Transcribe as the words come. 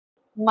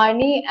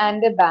money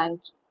and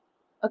banking.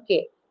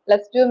 Okay,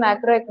 plus 2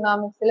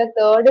 macroeconomics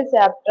third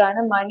chapter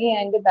ആണ് money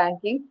and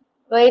banking.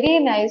 Very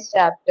nice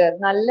chapter.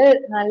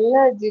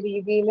 നല്ല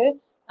രീതിയിൽ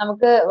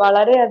നമുക്ക്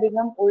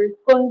വളരെയധികം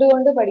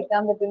ഉൾക്കൊണ്ടുകൊണ്ട്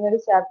പഠിക്കാൻ പറ്റുന്ന ഒരു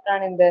ചാപ്റ്റർ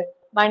ആണ് എന്ത്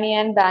മണി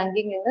ആൻഡ്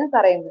ബാങ്കിങ് എന്ന്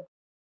പറയുന്നത്.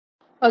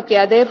 ഓക്കെ,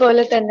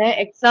 അതേപോലെ തന്നെ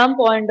എക്സാം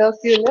പോയിന്റ് ഓഫ്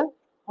വ്യൂല്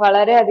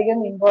വളരെയധികം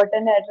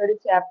ഇമ്പോർട്ടന്റ് ആയിട്ടുള്ള ഒരു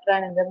ചാപ്റ്റർ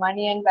ആണ് എന്ത്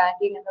മണി ആൻഡ്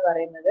ബാങ്കിങ് എന്ന്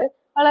പറയുന്നത്.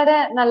 വളരെ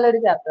നല്ലൊരു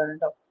ചാപ്റ്റർ ആണ്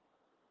കേട്ടോ.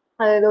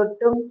 അതായത്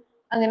ഒട്ടും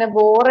അങ്ങനെ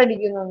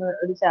ബോറടിക്കുന്ന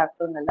ഒരു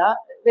ചാപ്റ്റർ ഒന്നല്ല,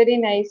 വെരി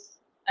നൈസ്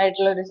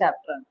ആയിട്ടുള്ള ഒരു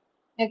ചാപ്റ്റർ ആണ്.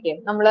 ഓക്കെ,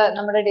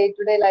 നമ്മുടെ ഡേ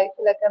ടു ഡേ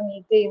ലൈഫിലൊക്കെ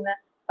മീറ്റ് ചെയ്യുന്ന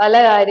പല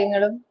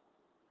കാര്യങ്ങളും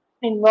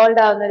ഇൻവോൾവ്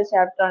ആവുന്ന ഒരു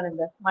ചാപ്റ്റർ ആണ്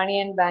എന്ത് മണി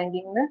ആൻഡ്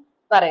ബാങ്കിങ് എന്ന്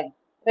പറയുന്നത്.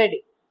 റെഡി?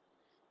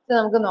 സോ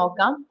നമുക്ക്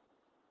നോക്കാം.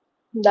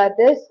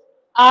 ദാറ്റ് ഈസ്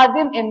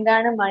ആദ്യം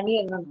എന്താണ് മണി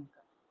എന്ന്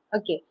നോക്കാം.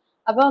 ഓക്കെ,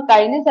 അപ്പൊ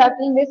കഴിഞ്ഞ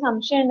ചാപ്റ്ററിന്റെ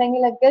സംശയം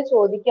ഉണ്ടെങ്കിലൊക്കെ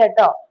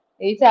ചോദിക്കാട്ടോ.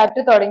 ഈ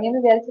ചാപ്റ്റർ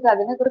തുടങ്ങിയെന്ന് വിചാരിച്ചിട്ട്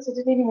അതിനെ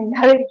കുറിച്ചിട്ട് ഇനി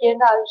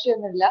മിണ്ടാതിരിക്കേണ്ട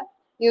ആവശ്യമൊന്നുമില്ല.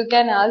 You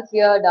can ask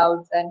your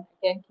doubts and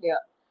can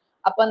clear.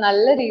 അപ്പൊ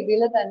നല്ല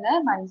രീതിയിൽ തന്നെ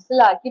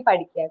മനസ്സിലാക്കി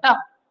പഠിക്കുക കേട്ടോ.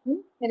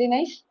 വെരി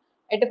നൈസ്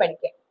ആയിട്ട്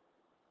പഠിക്കാം.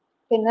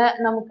 പിന്നെ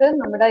നമുക്ക്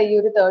നമ്മുടെ ഈ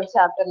ഒരു തേർഡ്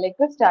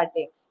ചാപ്റ്ററിലേക്ക് സ്റ്റാർട്ട്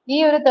ചെയ്യാം. ഈ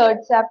ഒരു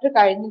തേർഡ് ചാപ്റ്റർ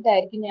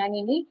കഴിഞ്ഞിട്ടായിരിക്കും ഞാൻ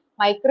ഇനി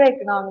മൈക്രോ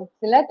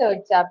എക്കണോമിക്സിലെ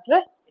തേർഡ് ചാപ്റ്റർ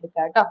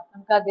എടുക്കാം കേട്ടോ.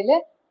 നമുക്ക് അതില്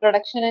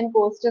പ്രൊഡക്ഷൻ ആൻഡ്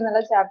കോസ്റ്റ്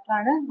എന്നുള്ള ചാപ്റ്റർ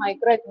ആണ്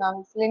മൈക്രോ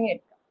എക്കണോമിക്സിൽ ഇനി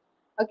എടുക്കാം.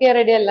 ഓക്കെ,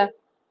 റെഡി അല്ല?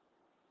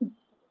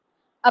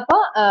 അപ്പൊ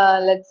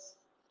ലെറ്റ്സ്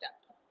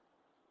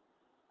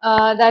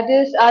ദാറ്റ്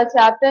ഈസ് ആ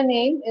chapter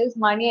name is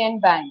money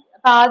and bank.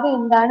 അപ്പൊ ആദ്യം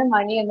എന്താണ്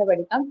മണി എന്ന്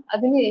പഠിക്കാം,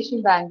 അതിനുശേഷം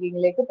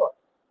ബാങ്കിങ്ങിലേക്ക് പോകാം.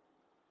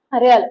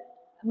 അറിയാലോ,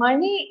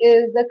 money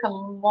is the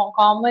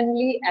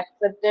commonly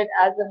accepted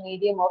as a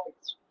medium of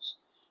exchange.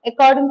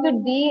 According to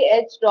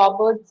D.H.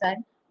 Robertson,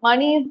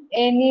 money is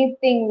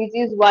anything which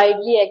is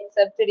widely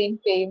accepted in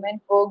payment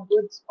for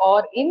goods or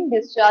in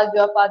discharge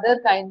of other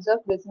kinds of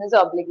business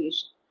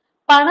obligation.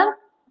 പണം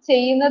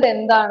ചെയ്യുന്നത്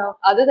എന്താണോ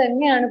അത്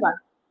തന്നെയാണ്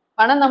പണം.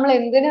 പണം നമ്മൾ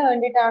എന്തിനു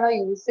വേണ്ടിയിട്ടാണോ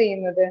യൂസ്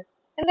ചെയ്യുന്നത്,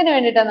 എന്തിനു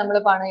വേണ്ടിയിട്ടാണ് നമ്മൾ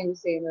പണം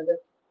യൂസ് ചെയ്യുന്നത്?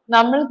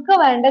 നമ്മൾക്ക്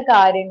വേണ്ട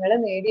കാര്യങ്ങൾ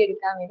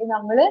നേടിയെടുക്കാൻ വേണ്ടി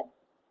നമ്മൾ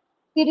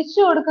തിരിച്ചു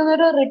കൊടുക്കുന്ന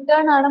ഒരു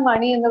റിട്ടേൺ ആണ്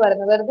മണി എന്ന്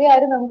പറയുന്നത്. വെറുതെ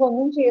ആരും നമുക്ക്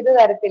ഒന്നും ചെയ്തു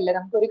തരത്തില്ല.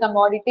 നമുക്കൊരു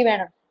കമ്മോഡിറ്റി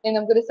വേണം, അല്ലെങ്കിൽ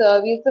നമുക്കൊരു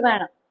സർവീസ്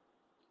വേണം,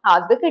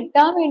 അത്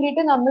കിട്ടാൻ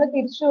വേണ്ടിയിട്ട് നമ്മൾ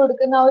തിരിച്ചു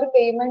കൊടുക്കുന്ന ആ ഒരു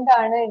പേയ്മെന്റ്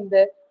ആണ്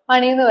എന്ത്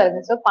മണി എന്ന്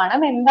പറയുന്നത്. സോ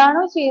പണം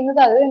എന്താണോ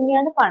ചെയ്യുന്നത് അത്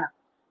തന്നെയാണ് പണം.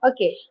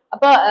 ഓക്കെ,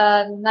 അപ്പൊ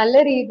നല്ല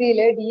രീതിയിൽ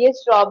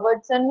D.H.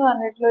 റോബർട്ട്സൺ എന്ന്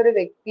പറഞ്ഞിട്ടുള്ള ഒരു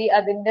വ്യക്തി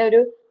അതിന്റെ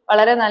ഒരു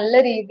വളരെ നല്ല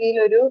രീതിയിൽ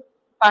ഒരു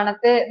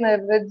പണത്തെ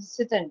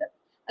നിർവചിച്ചിട്ടുണ്ട്.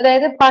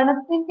 അതായത്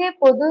പണത്തിന്റെ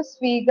പൊതു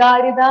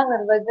സ്വീകാര്യത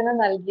നിർവചനം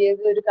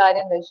നൽകിയത് ഒരു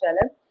കാര്യം എന്താ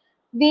വെച്ചാല്,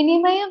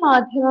 വിനിമയ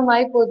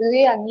മാധ്യമമായി പൊതുവെ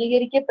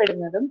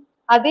അംഗീകരിക്കപ്പെടുന്നതും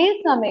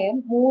അതേസമയം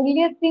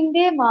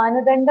മൂല്യത്തിന്റെ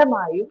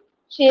മാനദണ്ഡമായും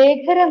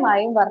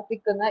ശേഖരമായും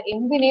വർത്തിക്കുന്ന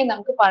എന്തിനേയും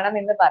നമുക്ക് പണം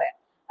എന്ന് പറയാം.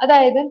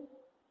 അതായത്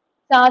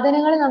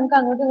സാധനങ്ങൾ നമുക്ക്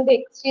അങ്ങോട്ടും ഇങ്ങോട്ടും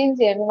എക്സ്ചേഞ്ച്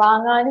ചെയ്യാനും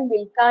വാങ്ങാനും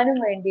വിൽക്കാനും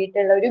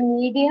വേണ്ടിയിട്ടുള്ള ഒരു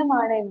മീഡിയം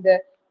ആണ് എന്ത്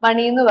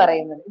മണി എന്ന്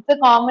പറയുന്നത്. It's A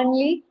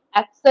commonly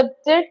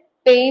accepted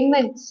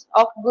payment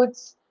of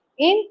goods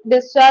in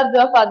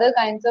discharge of other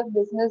kinds of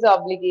business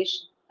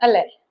obligation.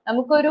 അല്ലെ,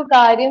 നമുക്കൊരു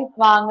കാര്യം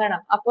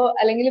വാങ്ങണം അപ്പോ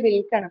അല്ലെങ്കിൽ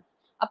വിൽക്കണം,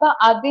 അപ്പൊ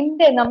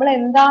അതിന്റെ നമ്മൾ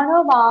എന്താണോ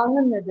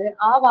വാങ്ങുന്നത്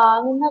ആ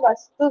വാങ്ങുന്ന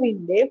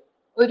വസ്തുവിന്റെ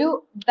ഒരു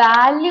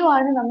വാല്യൂ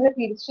ആണ് നമ്മൾ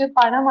തിരിച്ച്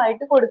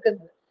പണമായിട്ട്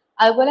കൊടുക്കുന്നത്.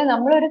 അതുപോലെ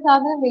നമ്മൾ ഒരു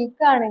സാധനം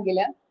വിൽക്കുകയാണെങ്കിൽ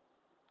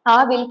ആ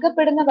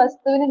വിൽക്കപ്പെടുന്ന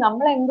വസ്തുവിന്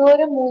നമ്മൾ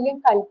എന്തോരം മൂല്യം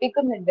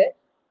കൽപ്പിക്കുന്നുണ്ട്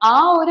ആ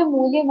ഒരു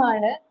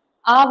മൂല്യമാണ്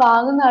ആ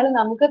വാങ്ങുന്ന ആള്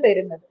നമുക്ക്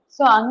തരുന്നത്.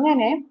 സോ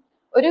അങ്ങനെ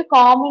ഒരു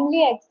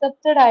കോമൺലി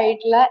അക്സെപ്റ്റഡ്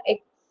ആയിട്ടുള്ള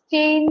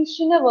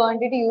എക്സ്ചേഞ്ചിന്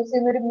വേണ്ടിയിട്ട് യൂസ്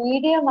ചെയ്യുന്ന ഒരു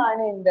മീഡിയം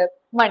ആണ് എന്ത്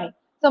മണി.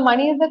 So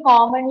money is A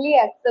commonly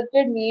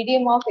accepted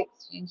medium of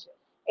exchange.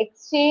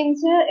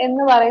 Exchange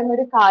എന്ന് പറയുന്ന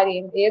ഒരു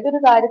കാര്യം, ഏതൊരു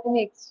കാര്യത്തിന്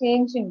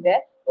എക്സ്ചേഞ്ചിന്റെ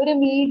ഒരു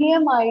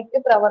മീഡിയം ആയിട്ട്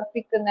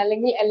പ്രവർത്തിക്കുന്ന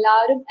അല്ലെങ്കിൽ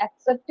എല്ലാവരും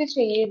അക്സെപ്റ്റ്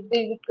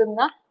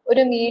ചെയ്തിരിക്കുന്ന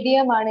ഒരു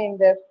മീഡിയം ആണ്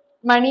എന്ത്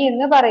മണി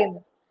എന്ന്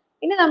പറയുന്നത്.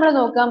 ഇനി നമ്മൾ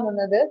നോക്കാൻ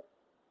പോകുന്നത്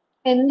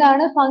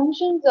എന്താണ്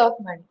ഫങ്ഷൻസ്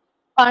ഓഫ് മണി.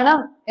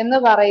 പണം എന്ന്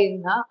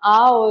പറയുന്ന ആ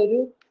ഒരു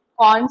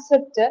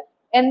കോൺസെപ്റ്റ്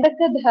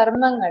എന്തൊക്കെ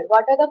ധർമ്മങ്ങൾ,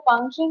 what are the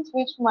functions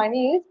which money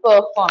is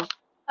perform,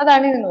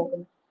 അതാണ് ഇത്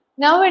നോക്കുന്നത്.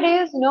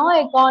 Nowadays, no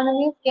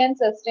economies can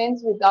sustain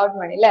without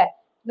money. അല്ലെ,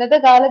 ഇന്നത്തെ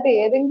കാലത്ത്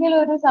ഏതെങ്കിലും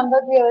ഒരു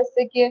സമ്പദ്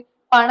വ്യവസ്ഥയ്ക്ക്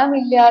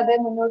പണമില്ലാതെ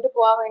മുന്നോട്ട്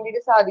പോകാൻ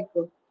വേണ്ടിയിട്ട്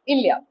സാധിക്കും?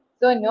 ഇല്ല.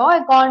 So no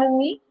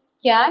economy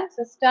can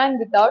sustain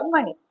without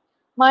money.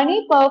 Money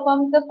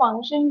performs the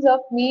functions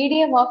of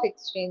medium of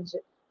exchange.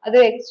 അത്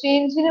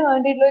എക്സ്ചേഞ്ചിന്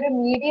വേണ്ടിയിട്ടുള്ള ഒരു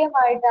മീഡിയം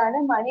ആയിട്ടാണ്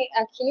മണി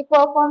ആക്ച്വലി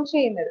പെർഫോം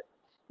ചെയ്യുന്നത്.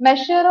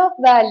 മെഷർ ഓഫ്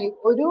വാല്യൂ,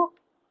 ഒരു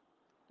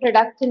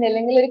പ്രൊഡക്റ്റിന്റെ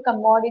അല്ലെങ്കിൽ ഒരു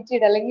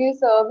കമ്മോഡിറ്റിയുടെ അല്ലെങ്കിൽ ഒരു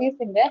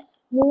സർവീസിന്റെ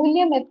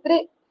മൂല്യം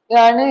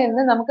എത്രയാണ്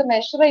എന്ന് നമുക്ക്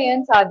മെഷർ ചെയ്യാൻ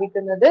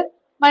സാധിക്കുന്നത്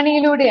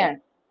മണിയിലൂടെയാണ്.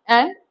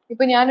 ആൻഡ്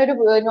ഇപ്പൊ ഞാനൊരു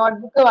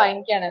നോട്ട്ബുക്ക്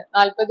വാങ്ങിക്കുകയാണ്,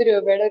 40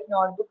 രൂപയുടെ ഒരു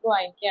നോട്ട്ബുക്ക്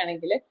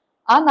വാങ്ങിക്കുകയാണെങ്കിൽ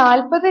ആ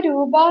 40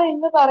 രൂപ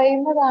എന്ന്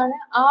പറയുന്നതാണ്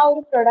ആ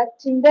ഒരു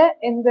പ്രൊഡക്റ്റിന്റെ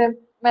എന്ത്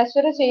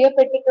measure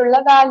ചെയ്യപ്പെട്ടിട്ടുള്ള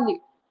value.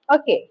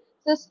 Okay,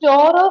 so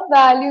store of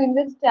value in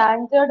the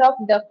standard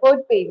of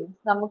deferred payment.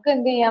 നമുക്ക്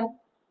എന്ത് ചെയ്യാം,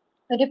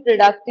 ഒരു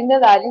പ്രൊഡക്റ്റിന്റെ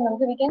വാല്യൂ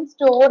നമുക്ക് we can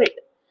store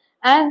it.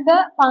 And the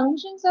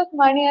functions of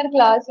money R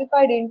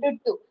classified in to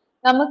 2.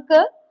 നമുക്ക്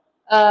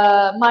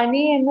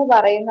മണി എന്ന്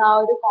പറയുന്ന ആ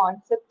ഒരു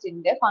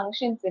കോൺസെപ്റ്റിന്റെ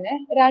ഫങ്ഷൻസിനെ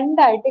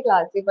രണ്ടായിട്ട്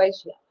ക്ലാസിഫൈ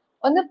ചെയ്യാം.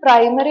 ഒന്ന്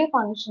പ്രൈമറി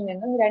ഫങ്ഷൻ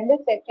എന്നും രണ്ട്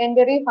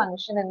സെക്കൻഡറി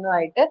ഫങ്ഷൻ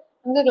എന്നുമായിട്ട്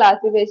നമുക്ക്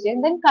ക്ലാസിഫൈ ചെയ്യാം.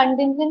 ദെൻ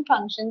കണ്ടിൻജന്റ്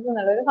ഫങ്ഷൻസ്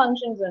എന്നുള്ളൊരു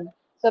ഫങ്ഷൻസ് ഉണ്ട്.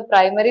 So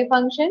primary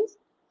functions,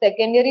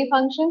 secondary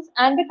functions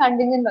and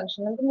contingent function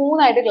നമുക്ക്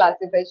മൂന്നായിട്ട്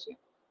ക്ലാസിഫൈ ചെയ്യും.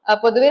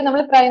 പൊതുവെ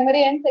നമ്മൾ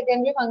പ്രൈമറി ആൻഡ്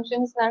സെക്കൻഡറി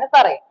ഫങ്ഷൻസ് എന്നാണ്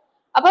പറയുക.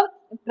 അപ്പം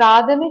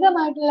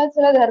പ്രാഥമികമായിട്ടുള്ള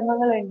ചില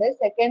ധർമ്മങ്ങളുണ്ട്,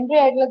 സെക്കൻഡറി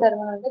ആയിട്ടുള്ള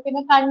ധർമ്മങ്ങളുണ്ട്,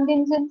 പിന്നെ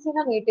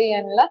കണ്ടിൻജൻസിനെ മീറ്റ്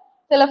ചെയ്യാനുള്ള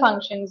ചില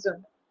ഫങ്ഷൻസ്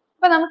ഉണ്ട്.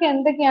 അപ്പൊ നമുക്ക്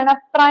എന്തൊക്കെയാണ്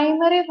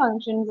പ്രൈമറി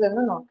ഫങ്ഷൻസ്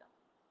എന്ന് നോക്കാം.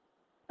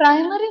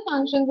 പ്രൈമറി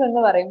ഫങ്ഷൻസ്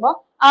എന്ന് പറയുമ്പോൾ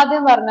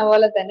ആദ്യം പറഞ്ഞ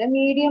പോലെ തന്നെ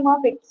മീഡിയം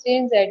ഓഫ്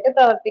എക്സ്ചേഞ്ച് ആയിട്ട്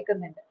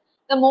പ്രവർത്തിക്കുന്നുണ്ട്.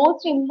 The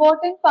most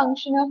important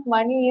function of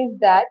money is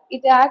that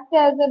it acts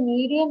as a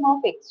medium of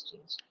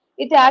exchange.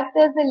 It acts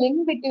as a link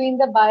between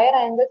the buyer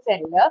and the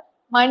seller.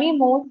 Money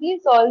mostly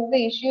solves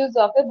the issues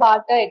of a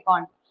barter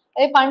economy.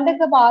 അതായത്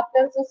പണ്ടൊക്കെ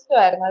barter system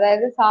ആയിരുന്നു.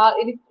 അതായത്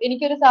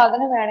എനിക്കൊരു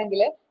സാധനം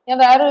വേണമെങ്കിൽ ഞാൻ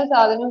വേറൊരു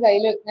സാധനം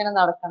കയ്യിൽ ഇങ്ങനെ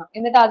നടക്കണം,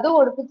 എന്നിട്ട് അത്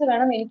കൊടുത്തിട്ട്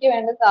വേണം എനിക്ക്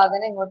വേണ്ട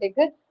സാധനം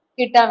ഇങ്ങോട്ടേക്ക്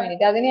കിട്ടാൻ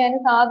വേണ്ടിയിട്ട്. അതിന് ഞാൻ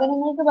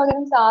സാധനങ്ങൾക്ക്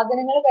പകരം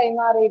സാധനങ്ങൾ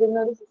കൈമാറിയിരുന്ന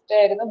ഒരു സിസ്റ്റം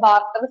ആയിരുന്നു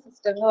ബാർട്ടർ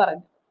സിസ്റ്റം എന്ന്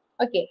പറയുന്നത്.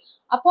 ഓക്കെ,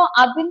 അപ്പൊ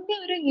അതിന്റെ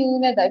ഒരു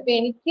ന്യൂനത, ഇപ്പൊ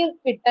എനിക്ക്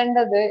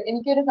കിട്ടേണ്ടത്,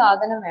 എനിക്കൊരു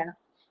സാധനം വേണം,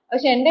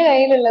 പക്ഷെ എന്റെ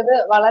കയ്യിലുള്ളത്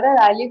വളരെ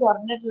വാല്യൂ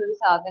കുറഞ്ഞിട്ടുള്ള ഒരു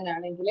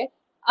സാധനമാണെങ്കിൽ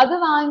അത്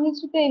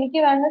വാങ്ങിച്ചിട്ട് എനിക്ക്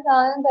വേണ്ട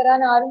സാധനം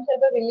തരാൻ ആരും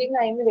ചിലപ്പോൾ വില്ലിങ്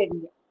ആയി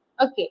വരില്ല.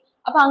 ഓക്കെ,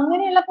 അപ്പൊ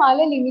അങ്ങനെയുള്ള പല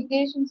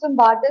ലിമിറ്റേഷൻസും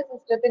ബാർട്ടർ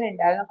സിസ്റ്റത്തിന്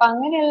ഉണ്ടായിരുന്നു. അപ്പൊ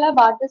അങ്ങനെയുള്ള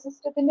ബാർട്ടർ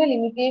സിസ്റ്റത്തിന്റെ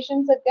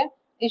ലിമിറ്റേഷൻസ് ഒക്കെ,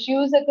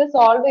 ഇഷ്യൂസ് ഒക്കെ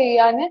സോൾവ്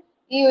ചെയ്യാൻ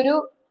ഈ ഒരു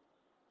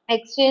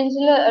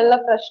എക്സ്ചേഞ്ചിൽ ഉള്ള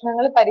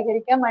പ്രശ്നങ്ങൾ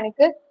പരിഹരിക്കാൻ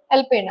മണിക്ക്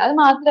ഹെൽപ്പ് ചെയ്യുന്നത്. അത്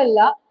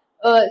മാത്രമല്ല,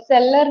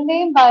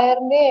 സെല്ലറിന്റെയും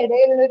ബയറിന്റെയും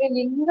ഇടയിലുള്ള ഒരു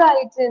ലിങ്ക്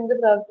ആയിട്ട് എന്ത്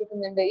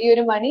പ്രവർത്തിക്കുന്നുണ്ട്, ഈ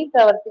ഒരു മണി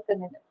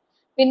പ്രവർത്തിക്കുന്നുണ്ട്.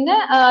 പിന്നെ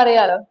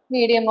അറിയാലോ,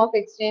 മീഡിയം ഓഫ്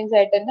എക്സ്ചേഞ്ച്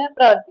ആയിട്ട് തന്നെ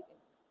പ്രവർത്തിക്കുന്നു.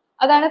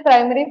 അതാണ്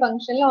പ്രൈമറി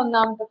ഫംഗ്ഷനിലെ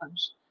ഒന്നാമത്തെ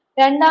ഫംഗ്ഷൻ.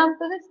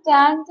 രണ്ടാമത്തത്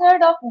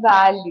സ്റ്റാൻഡേർഡ് ഓഫ്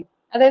വാല്യൂ.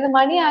 അതായത്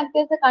മണി act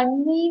as A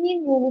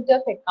convenient unit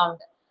of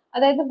account.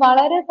 അതായത്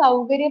വളരെ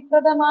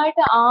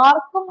സൗകര്യപ്രദമായിട്ട്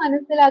ആർക്കും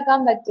മനസ്സിലാക്കാൻ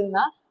പറ്റുന്ന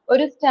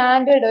ഒരു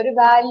സ്റ്റാൻഡേർഡ്, ഒരു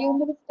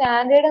വാല്യൂന്റെ ഒരു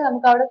സ്റ്റാൻഡേർഡ്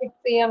നമുക്ക് അവിടെ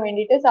ഫിക്സ് ചെയ്യാൻ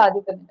വേണ്ടിയിട്ട്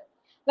സാധിക്കുന്നുണ്ട്.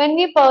 When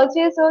we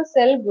purchase or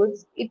sell goods,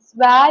 its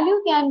value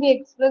can be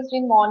expressed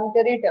in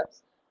monetary terms.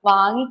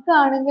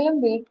 വാങ്ങിക്കുകയാണെങ്കിലും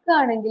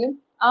വിൽക്കുകയാണെങ്കിലും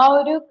ആ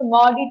ഒരു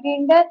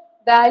കമോഡിറ്റിന്റെ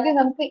വാല്യൂ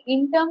നമുക്ക്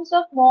ഇൻ ടേംസ്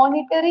ഓഫ്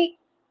മോണിറ്ററി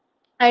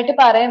ആയിട്ട്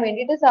പറയാൻ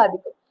വേണ്ടിയിട്ട്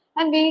സാധിക്കും.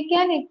 And we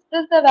can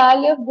express the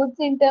value of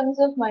goods in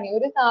terms of money.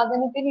 ഒരു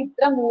സാധനത്തിന്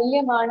ഇത്ര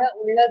മൂല്യമാണ്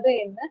ഉള്ളത്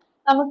എന്ന്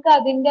നമുക്ക്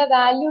അതിന്റെ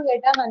വാല്യൂ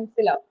കേട്ടാൽ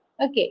മനസ്സിലാവും.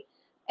 Okay,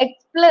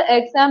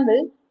 example,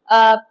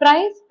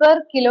 price per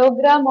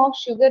kilogram of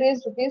sugar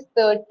is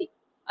 ₹30.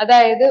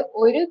 അതായത്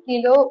ഒരു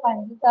കിലോ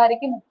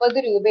പഞ്ചസാരയ്ക്ക് 30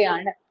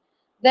 രൂപയാണ്.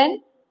 Then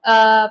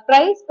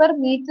price per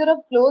metre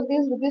of cloth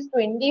is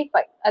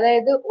 ₹25.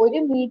 അതായത് ഒരു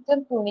മീറ്റർ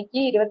തുണിക്ക്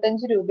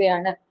 25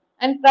 രൂപയാണ്.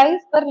 And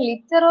price per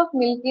litre of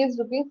milk is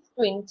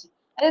 ₹20.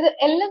 അതായത്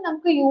എല്ലാം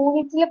നമുക്ക്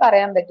യൂണിറ്റിൽ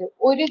പറയാൻ പറ്റും.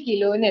 ഒരു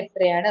കിലോന്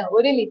എത്രയാണ്,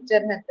 ഒരു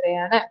ലിറ്ററിന്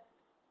എത്രയാണ്,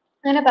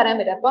 അങ്ങനെ പറയാൻ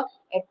പറ്റും. അപ്പൊ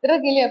എത്ര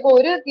കിലോ, അപ്പൊ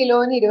ഒരു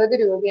കിലോന്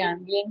 20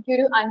 രൂപയാണെങ്കിൽ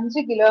എനിക്കൊരു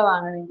 5 കിലോ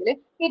വാങ്ങണമെങ്കിൽ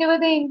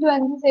 20 ×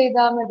 5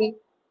 ചെയ്താൽ മതി.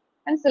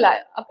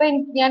 മനസ്സിലായോ? അപ്പൊ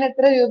ഞാൻ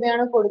എത്ര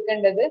രൂപയാണ്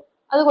കൊടുക്കേണ്ടത്,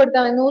 അത്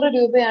കൊടുത്താൽ മതി. 100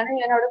 രൂപയാണ്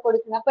ഞാൻ അവിടെ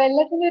കൊടുക്കുന്നത്. അപ്പൊ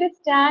എല്ലാത്തിനും ഒരു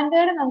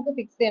സ്റ്റാൻഡേർഡ് നമുക്ക്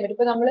ഫിക്സ് ചെയ്യാൻ പറ്റും.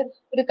 ഇപ്പൊ നമ്മൾ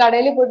ഒരു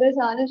കടയിൽ പോയിട്ട് ഒരു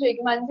സാധനം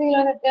ചോദിക്കുമ്പോൾ 5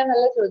 കിലോന്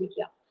എത്രയാണെന്നല്ല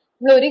ചോദിക്കുക.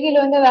 നമ്മൾ 1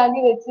 കിലോന്റെ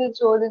വാല്യൂ വെച്ച്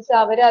ചോദിച്ച്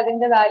അവര്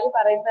അതിന്റെ വാല്യൂ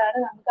പറയുന്നതാണ്.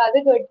 നമുക്ക് അത്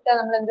കേട്ടിട്ടാ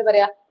നമ്മൾ എന്ത്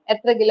പറയാ,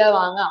 എത്ര കിലോ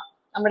വാങ്ങാം,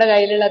 നമ്മുടെ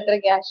കയ്യിലുള്ള എത്ര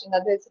ക്യാഷ് ഉണ്ട്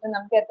അത് വെച്ചിട്ട്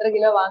നമുക്ക് എത്ര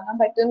കിലോ വാങ്ങാൻ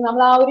പറ്റും,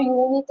 നമ്മൾ ആ ഒരു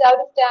യൂണിറ്റ്, ആ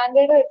ഒരു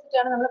സ്റ്റാൻഡേർഡ്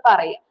വെച്ചിട്ടാണ് നമ്മൾ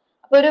പറയുക.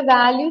 അപ്പൊ ഒരു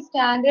വാല്യൂ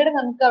സ്റ്റാൻഡേർഡ്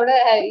നമുക്ക് അവിടെ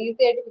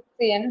ഈസി ആയിട്ട് ഫിക്സ്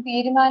ചെയ്യാനും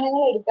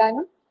തീരുമാനങ്ങൾ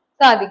എടുക്കാനും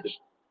സാധിക്കും.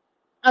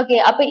 ഓക്കെ,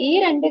 അപ്പൊ ഈ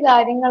രണ്ട്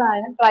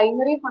കാര്യങ്ങളാണ്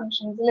പ്രൈമറി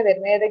ഫങ്ഷൻസിൽ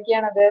വരുന്നത്.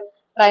 ഏതൊക്കെയാണത്?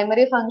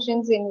 Primary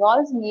functions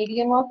involves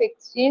medium of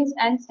exchange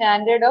and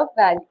standard of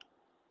value.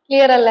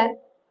 Clear അല്ലേ?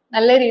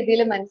 നല്ല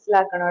രീതിയിൽ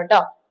മനസ്സിലാക്കണം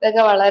കേട്ടോ.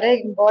 ഇതൊക്കെ വളരെ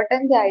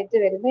ഇമ്പോർട്ടന്റ് ആയിട്ട്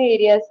വരുന്ന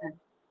ഏരിയാസ് ആണ്.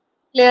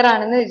 ക്ലിയർ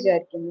ആണെന്ന്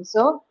വിചാരിക്കുന്നു.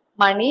 സോ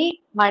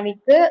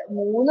മണിക്ക്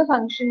 3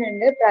 ഫംഗ്ഷൻ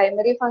ഉണ്ട്.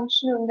 പ്രൈമറി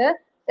ഫംഗ്ഷൻ ഉണ്ട്,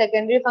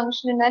 സെക്കൻഡറി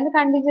ഫംഗ്ഷൻ ഉണ്ട്, ആൻഡ്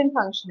കണ്ടിൻജന്റ്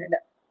ഫംഗ്ഷൻ ഉണ്ട്.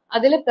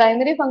 അതിൽ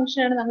പ്രൈമറി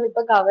ഫംഗ്ഷൻ ആണ് നമ്മൾ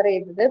ഇപ്പൊ കവർ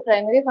ചെയ്തത്.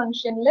 പ്രൈമറി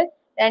ഫംഗ്ഷനിൽ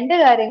 2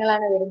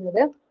 കാര്യങ്ങളാണ്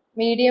വരുന്നത്,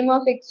 medium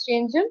of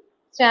എക്സ്ചേഞ്ചും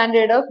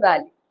standard of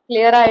value.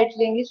 Clear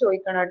ആയിട്ടില്ലെങ്കിൽ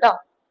ചോദിക്കണം കേട്ടോ.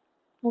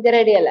 ഇത്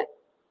റെഡി അല്ലേ?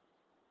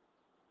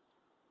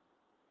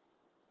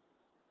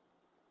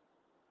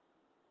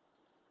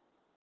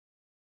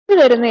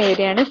 വരുന്ന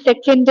ഏരിയയാണ്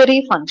സെക്കൻഡറി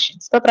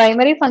ഫങ്ഷൻസ്. ഇപ്പൊ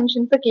പ്രൈമറി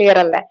ഫങ്ഷൻസ് ക്ലിയർ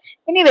അല്ലേ?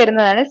 ഇനി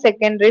വരുന്നതാണ്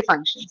സെക്കൻഡറി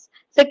ഫങ്ഷൻസ്.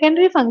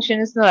 സെക്കൻഡറി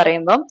ഫങ്ഷൻസ് എന്ന്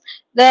പറയുമ്പോൾ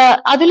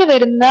അതിൽ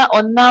വരുന്ന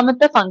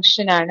ഒന്നാമത്തെ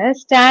ഫങ്ഷൻ ആണ്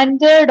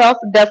standard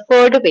of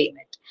deferred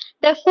payment.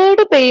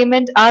 Deferred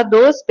payment are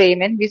those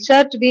payment which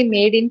are to be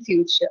made in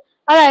future.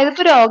 അതായത്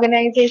ഇപ്പൊ ഒരു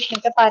ഓർഗനൈസേഷൻ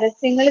ഒക്കെ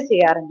പരസ്യങ്ങൾ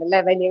ചെയ്യാറുണ്ട്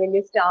അല്ലെ, വലിയ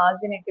വലിയ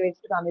സ്റ്റാർസിനൊക്കെ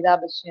വെച്ചിട്ട്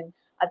അമിതാഭ് ബച്ചൻ,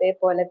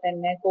 അതേപോലെ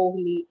തന്നെ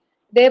കോഹ്ലി,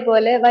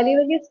 ഇതേപോലെ വലിയ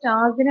വലിയ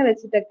സ്റ്റാർസിനെ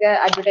വെച്ചിട്ടൊക്കെ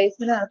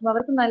അഡ്വർടൈസ്മെന്റ് നടത്തുമ്പോൾ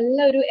അവർക്ക്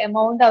നല്ലൊരു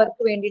എമൗണ്ട്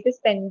അവർക്ക് വേണ്ടിയിട്ട്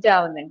സ്പെൻഡ്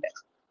ആവുന്നുണ്ട്.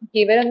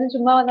 ഇവരൊന്നും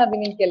ചുമ്മാ വന്ന്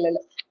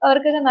അഭിനയിക്കല്ലോ,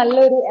 അവർക്കൊക്കെ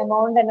നല്ലൊരു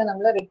എമൗണ്ട് തന്നെ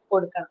നമ്മൾ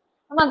കൊടുക്കണം.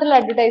 മാത്രമല്ല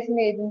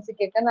അഡ്വർടൈസിംഗ്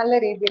ഏജൻസിക്കൊക്കെ നല്ല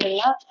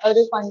രീതിയിലുള്ള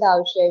ഒരു ഫണ്ട്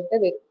ആവശ്യമായിട്ട്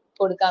വരും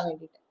കൊടുക്കാൻ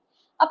വേണ്ടിയിട്ട്.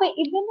 അപ്പൊ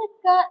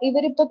ഇതിനൊക്കെ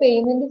ഇവരിപ്പോ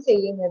പേയ്മെന്റ്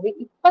ചെയ്യുന്നത്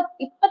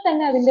ഇപ്പൊ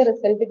തന്നെ അതിന്റെ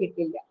റിസൾട്ട്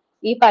കിട്ടില്ല.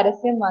 ഈ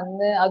പരസ്യം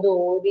വന്ന് അത്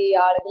ഓടി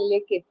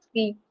ആളുകളിലേക്ക്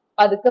എത്തി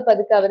പതുക്കെ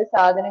പതുക്കെ അവർ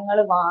സാധനങ്ങൾ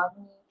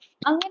വാങ്ങി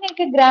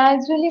അങ്ങനെയൊക്കെ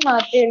ഗ്രാജുവലി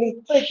മാത്രമേ ഉള്ളൂ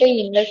ഇപ്പോഴത്തെ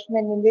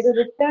ഇൻവെസ്റ്റ്മെന്റിന്റെ ഒരു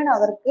റിട്ടേൺ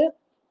അവർക്ക്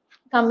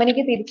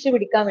കമ്പനിക്ക് തിരിച്ചു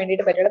പിടിക്കാൻ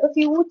വേണ്ടിയിട്ട് പറ്റുള്ളൂ. അപ്പൊ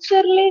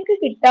ഫ്യൂച്ചറിലേക്ക്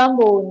കിട്ടാൻ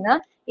പോകുന്ന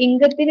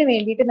ഇൻകത്തിന്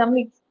വേണ്ടിയിട്ട് നമ്മൾ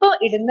ഇപ്പൊ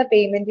ഇടുന്ന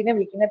പേയ്മെന്റിനെ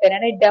വിളിക്കുന്ന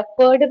പേരാണ്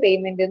ഡെഫേർഡ്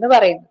പേയ്മെന്റ് എന്ന്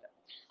പറയുന്നത്.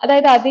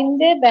 അതായത്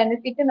അതിന്റെ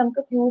ബെനിഫിറ്റ്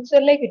നമുക്ക്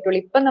ഫ്യൂച്ചറിലേക്ക് കിട്ടുള്ളൂ.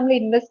 ഇപ്പൊ നമ്മൾ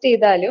ഇൻവെസ്റ്റ്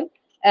ചെയ്താലും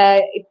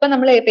ഇപ്പൊ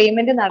നമ്മൾ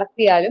പേയ്മെന്റ്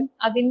നടത്തിയാലും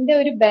അതിന്റെ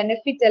ഒരു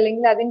ബെനിഫിറ്റ്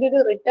അല്ലെങ്കിൽ അതിന്റെ ഒരു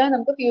റിട്ടേൺ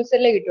നമുക്ക്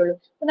ഫ്യൂച്ചറിലേക്ക് കിട്ടുള്ളൂ.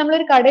 ഇപ്പൊ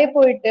നമ്മളൊരു കടയിൽ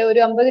പോയിട്ട് ഒരു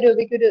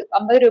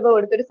 50 രൂപ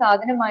കൊടുത്ത് ഒരു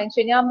സാധനം വാങ്ങിച്ചു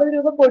കഴിഞ്ഞാൽ 50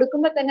 രൂപ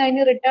കൊടുക്കുമ്പോൾ തന്നെ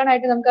അതിന് റിട്ടേൺ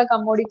ആയിട്ട് നമുക്ക് ആ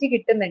കമ്മോഡിറ്റി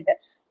കിട്ടുന്നുണ്ട്.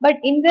 But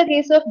in the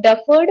case of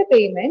deferred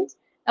payment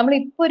നമ്മൾ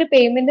ഇപ്പൊ ഒരു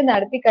പേയ്മെന്റ്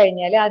നടത്തി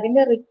കഴിഞ്ഞാൽ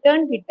അതിന്റെ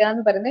റിട്ടേൺ കിട്ടുക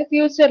എന്ന് പറയുന്നത്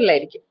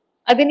ഫ്യൂച്ചറിലായിരിക്കും.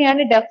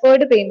 അതിനെയാണ്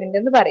ഡെഫേർഡ് പേയ്മെന്റ്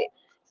എന്ന് പറയുക.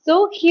 So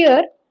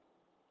here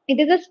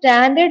it is A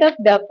standard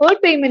of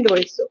deferred payment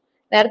also.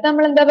 നേരത്തെ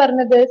നമ്മൾ എന്താ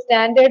പറഞ്ഞത്,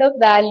 സ്റ്റാൻഡേർഡ് ഓഫ്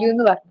വാല്യൂ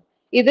എന്ന് പറഞ്ഞു.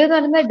 ഇത് എന്ന്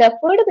പറയുന്ന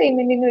ഡെഫേർഡ്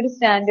പേയ്മെന്റിന് ഒരു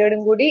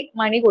സ്റ്റാൻഡേർഡും കൂടി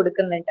മണി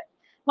കൊടുക്കുന്നുണ്ട്.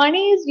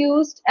 Money is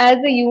used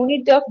as A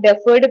unit of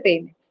deferred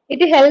payment.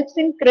 It helps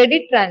in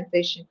credit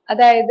transaction.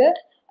 അതായത്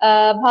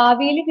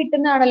ഭാവിയിൽ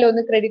കിട്ടുന്നതാണല്ലോ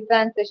ഒന്ന് ക്രെഡിറ്റ്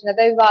ട്രാൻസാക്ഷൻ.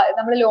 അതായത്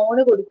നമ്മൾ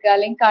ലോണ് കൊടുക്കുക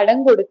അല്ലെങ്കിൽ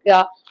കടം കൊടുക്കുക,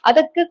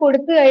 അതൊക്കെ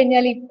കൊടുത്തു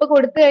കഴിഞ്ഞാൽ ഇപ്പൊ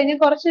കൊടുത്തു കഴിഞ്ഞാൽ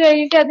കുറച്ച്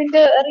കഴിഞ്ഞിട്ട്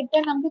അതിന്റെ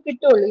റിട്ടേൺ നമുക്ക്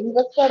കിട്ടുള്ളൂ.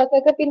 ഇൻട്രസ്റ്റ്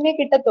അടക്കമൊക്കെ പിന്നെ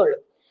കിട്ടത്തുള്ളൂ.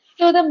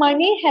 So the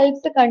money helps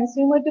the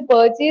consumer to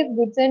purchase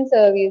goods and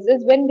services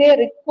when they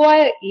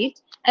require it,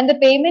 and the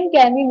payment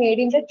can be made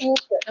in the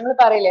future. നമ്മൾ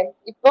പറയില്ലേ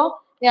ഇപ്പൊ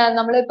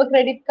നമ്മളിപ്പോ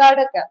ക്രെഡിറ്റ്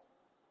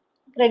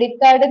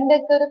കാർഡിന്റെ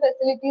ഒക്കെ ഒരു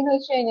ഫെസിലിറ്റി എന്ന്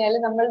വെച്ച് കഴിഞ്ഞാൽ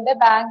നമ്മളുടെ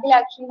ബാങ്കിൽ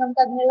ആക്ച്വലി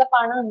നമുക്ക് അതിനുള്ള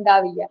പണം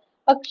ഉണ്ടാവില്ല.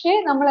 പക്ഷേ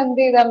നമ്മൾ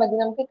എന്ത് ചെയ്താൽ മതി,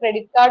 നമുക്ക്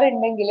ക്രെഡിറ്റ് കാർഡ്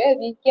ഉണ്ടെങ്കിൽ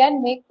we can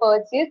make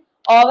purchase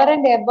over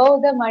and above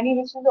the money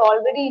which is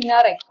already in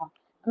our account.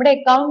 നമ്മുടെ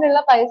അക്കൗണ്ടിലുള്ള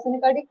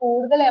പൈസനെക്കാട്ടി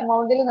കൂടുതൽ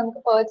എമൗണ്ടിൽ നമുക്ക്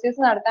പർച്ചേസ്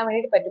നടത്താൻ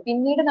വേണ്ടിയിട്ട് പറ്റും.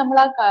 പിന്നീട് നമ്മൾ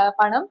ആ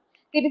പണം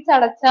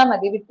തിരിച്ചടച്ചാൽ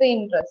മതി വിത്ത്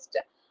ഇൻട്രസ്റ്റ്.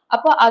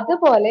 അപ്പൊ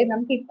അതുപോലെ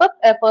നമുക്ക് ഇപ്പൊ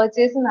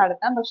പർച്ചേസ്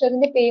നടത്താം, പക്ഷെ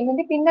അതിന്റെ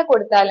പേയ്മെന്റ് പിന്നെ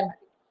കൊടുത്താലും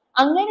മതി.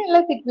 അങ്ങനെയുള്ള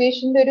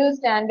സിറ്റുവേഷന്റെ ഒരു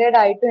സ്റ്റാൻഡേർഡ്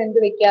ആയിട്ട് എന്ത്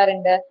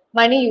വെക്കാറുണ്ട്,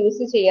 മണി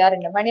യൂസ്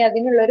ചെയ്യാറുണ്ട്. മണി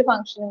അതിനുള്ള ഒരു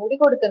ഫംഗ്ഷനും കൂടി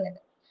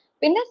കൊടുക്കുന്നുണ്ട്.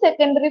 പിന്നെ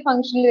സെക്കൻഡറി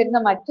ഫംഗ്ഷനിൽ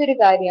വരുന്ന മറ്റൊരു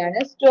കാര്യമാണ്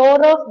സ്റ്റോർ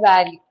ഓഫ്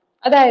വാല്യൂ.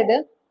 അതായത്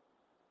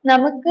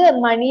നമുക്ക്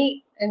മണി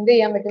എന്ത്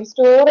ചെയ്യാൻ പറ്റും,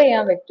 സ്റ്റോർ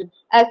ചെയ്യാൻ പറ്റും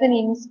ആസ് എൻ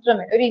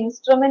ഇൻസ്ട്രുമെന്റ്. ഒരു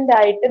ഇൻസ്ട്രുമെന്റ്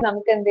ആയിട്ട്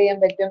നമുക്ക് എന്ത് ചെയ്യാൻ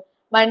പറ്റും,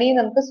 മണി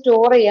നമുക്ക്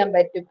സ്റ്റോർ ചെയ്യാൻ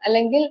പറ്റും.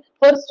 അല്ലെങ്കിൽ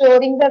ഫോർ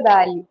സ്റ്റോറിങ് ദ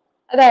വാല്യൂ.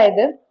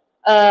 അതായത്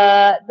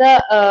the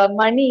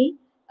money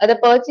the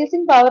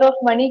purchasing power of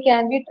money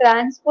can be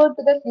transferred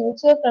to the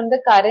future from the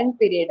current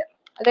period.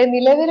 അതായത്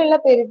നിലവിലുള്ള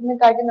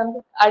പീരീഡിനെക്കാട്ടി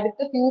നമുക്ക്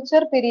അടുത്ത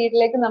ഫ്യൂച്ചർ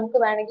പീരീഡിലേക്ക് നമുക്ക്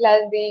വേണമെങ്കിൽ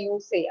അത്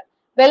യൂസ് ചെയ്യാം.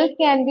 Wealth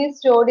can be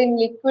stored in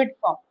liquid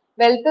form.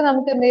 Wealth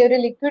നമുക്ക് എന്ത് ചെയ്യും, ഒരു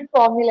ലിക്വിഡ്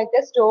ഫോമിലൊക്കെ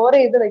സ്റ്റോർ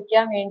ചെയ്ത്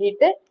വെക്കാൻ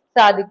വേണ്ടിയിട്ട്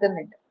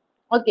സാധിക്കുന്നുണ്ട്.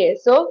 ഓക്കെ,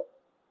 സോ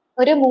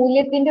ഒരു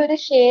മൂല്യത്തിന്റെ ഒരു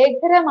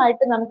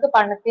ശേഖരമായിട്ട് നമുക്ക്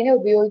പണത്തിനെ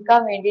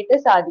ഉപയോഗിക്കാൻ വേണ്ടിയിട്ട്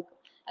സാധിക്കും.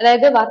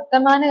 അതായത്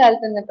വർത്തമാന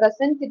കാലത്ത് നിന്ന്,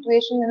 പ്രസന്റ്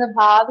സിറ്റുവേഷനിൽ നിന്ന്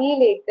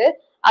ഭാവിയിലേക്ക്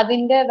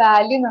അതിന്റെ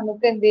വാല്യൂ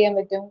നമുക്ക് എന്ത് ചെയ്യാൻ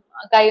പറ്റും,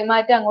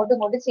 കൈമാറ്റം അങ്ങോട്ടും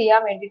ഇങ്ങോട്ടും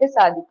ചെയ്യാൻ വേണ്ടിയിട്ട്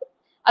സാധിക്കും.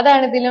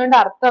 അതാണ് ഇതിലുകൊണ്ട്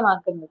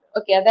അർത്ഥമാക്കുന്നത്.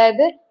 ഓക്കെ,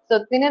 അതായത്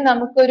സ്വത്തിനെ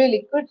നമുക്കൊരു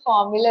ലിക്വിഡ്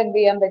ഫോമിൽ എന്ത്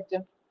ചെയ്യാൻ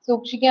പറ്റും,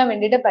 സൂക്ഷിക്കാൻ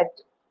വേണ്ടിയിട്ട്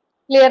പറ്റും.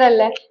 ക്ലിയർ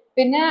അല്ലേ?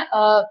 പിന്നെ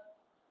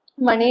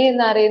മണി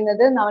എന്ന്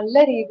പറയുന്നത്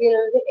നല്ല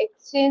രീതിയിലുള്ള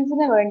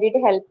എക്സ്ചേഞ്ചിന് വേണ്ടിയിട്ട്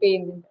ഹെൽപ്പ്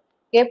ചെയ്യുന്നുണ്ട്.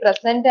 Okay,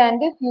 present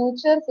and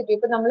future city.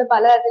 ഇപ്പൊ നമ്മൾ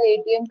പലതരത്തിൽ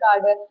ATM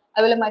കാർഡ്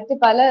അതുപോലെ മറ്റ്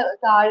പല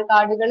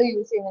കാർഡുകൾ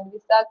യൂസ് ചെയ്യുന്നുണ്ട്,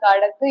 വിസ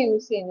കാർഡൊക്കെ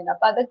യൂസ് ചെയ്യുന്നുണ്ട്.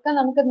 അപ്പൊ അതൊക്കെ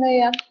നമുക്ക് എന്ത്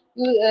ചെയ്യാം,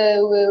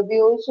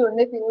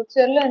 ഉപയോഗിച്ചുകൊണ്ട്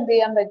ഫ്യൂച്ചറിൽ എന്ത്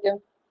ചെയ്യാൻ പറ്റും,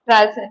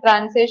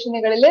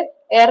 ട്രാൻസാക്ഷനുകളിൽ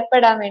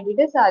ഏർപ്പെടാൻ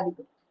വേണ്ടിയിട്ട്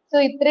സാധിക്കും. സോ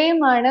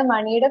ഇത്രയുമാണ്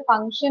മണിയുടെ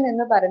ഫംഗ്ഷൻ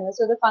എന്ന് പറയുന്നത്.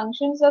 So the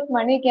functions of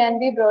money can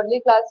be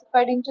broadly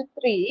classified in to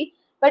 3,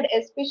 but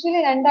especially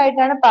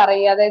രണ്ടായിട്ടാണ്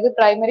പറയുക. അതായത്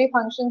primary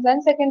functions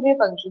and secondary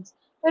functions.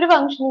 ഒരു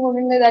ഫംഗ്ഷൻ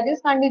കൂടി, that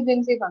is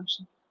contingency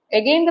function.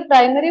 Again, the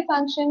primary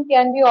function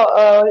can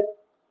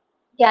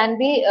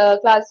be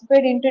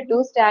classified into 2,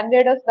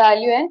 standard of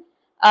value and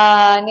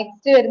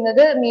next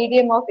വരുന്നത്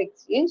medium of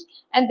exchange.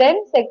 And then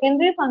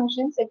secondary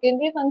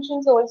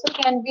functions also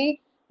can be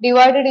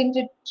divided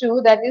into 2,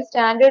 that is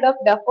standard of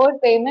deferred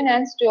payment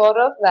and store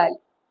of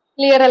value.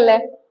 Clear അല്ലേ?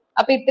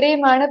 അപ്പൊ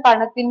ഇത്രയുമാണ്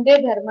പണത്തിന്റെ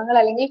ധർമ്മങ്ങൾ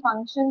അല്ലെങ്കിൽ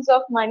functions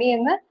of money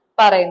എന്ന്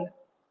പറയുന്നത്.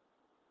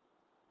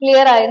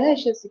 Clear ആയെന്ന്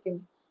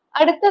വിശ്വസിക്കുന്നു.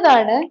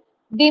 അടുത്തതാണ്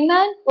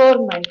demand for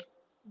money.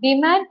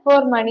 Demand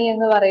for money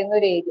എന്ന് പറയുന്ന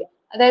ഒരു ഏരിയ.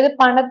 അതായത്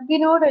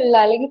പണത്തിനോടുള്ള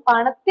അല്ലെങ്കിൽ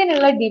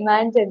പണത്തിനുള്ള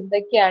ഡിമാൻഡ്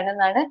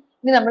എന്തൊക്കെയാണെന്നാണ്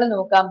ഇനി നമ്മൾ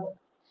നോക്കാൻ പോകുന്നത്.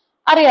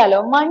 അറിയാലോ,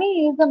 money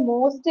is the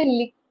most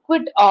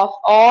liquid of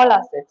all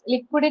assets.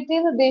 Liquidity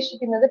എന്ന്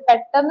ഉദ്ദേശിക്കുന്നത്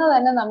പെട്ടെന്ന്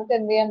തന്നെ നമുക്ക്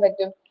എന്ത് ചെയ്യാൻ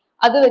പറ്റും,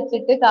 അത്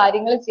വെച്ചിട്ട്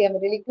കാര്യങ്ങൾ ചെയ്യാൻ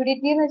പറ്റും.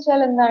 ലിക്വിഡിറ്റി എന്ന്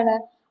വെച്ചാൽ എന്താണ്,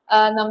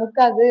 നമുക്ക്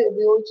അത്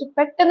ഉപയോഗിച്ച്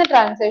പെട്ടെന്ന്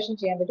ട്രാൻസാക്ഷൻ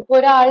ചെയ്യാൻ പറ്റും. ഇപ്പൊ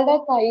ഒരാളുടെ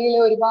കയ്യിൽ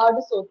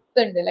ഒരുപാട്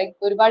സ്വത്തുണ്ട്, ലൈക്ക്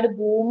ഒരുപാട്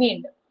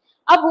ഭൂമിയുണ്ട്.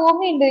 ആ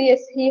ഭൂമി ഉണ്ട്,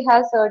 yes he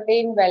has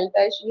certain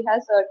wealth, she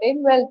has certain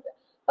wealth.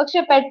 പക്ഷെ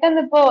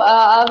പെട്ടെന്ന് ഇപ്പോ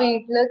ആ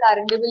വീട്ടില്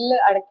കറണ്ട് ബില്ല്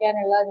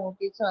അടയ്ക്കാനുള്ള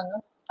നോട്ടീസ് വന്നു.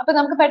 അപ്പൊ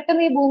നമുക്ക്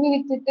പെട്ടെന്ന് ഈ ഭൂമി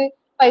വിറ്റിട്ട്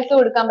പൈസ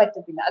കൊടുക്കാൻ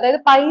പറ്റത്തില്ല. അതായത്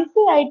പൈസ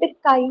ആയിട്ട്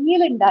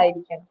കയ്യിൽ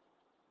ഉണ്ടായിരിക്കണം.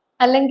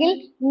 അല്ലെങ്കിൽ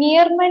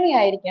നിയർ മണി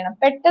ആയിരിക്കണം.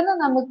 പെട്ടെന്ന്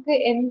നമുക്ക്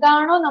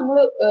എന്താണോ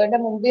നമ്മുടെ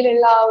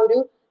മുമ്പിലുള്ള ആ ഒരു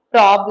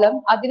പ്രോബ്ലം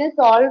അതിനെ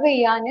സോൾവ്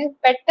ചെയ്യാന്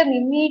പെട്ടെന്ന്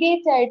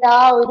ഇമ്മീഡിയറ്റ് ആയിട്ട്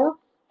ആ ഒരു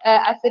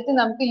അസറ്റ്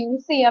നമുക്ക്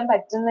യൂസ് ചെയ്യാൻ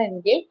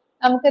പറ്റുന്നെങ്കിൽ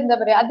നമുക്ക് എന്താ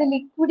പറയാ, അത്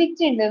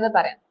ലിക്വിഡിറ്റി ഉണ്ട് എന്ന്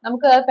പറയാം.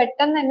 നമുക്ക് അത്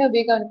പെട്ടെന്ന് തന്നെ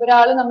ഉപയോഗിക്കാൻ. ഇപ്പൊ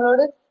ഒരാൾ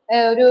നമ്മളോട്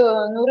ഒരു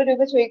 100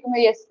 രൂപ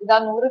ചോദിക്കുമ്പോൾ യെസ് ഇതാ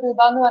 100 രൂപ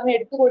എന്ന് പറഞ്ഞ്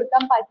എടുത്തു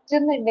കൊടുക്കാൻ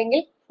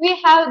പറ്റുന്നുണ്ടെങ്കിൽ we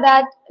have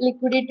that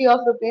liquidity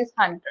of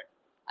 ₹100.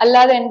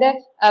 അല്ലാതെ എന്റെ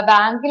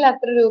ബാങ്കിൽ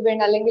അത്ര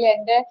രൂപയുണ്ട് അല്ലെങ്കിൽ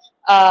എന്റെ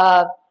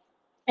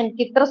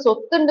എനിക്ക് ഇത്ര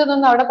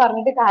സ്വത്തുണ്ടെന്നൊന്നും അവിടെ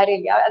പറഞ്ഞിട്ട്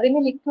കാര്യമില്ല. അതിന്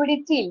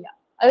ലിക്വിഡിറ്റി ഇല്ല.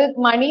 അത്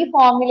മണി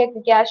ഫോമിലേക്ക്,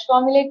 ക്യാഷ്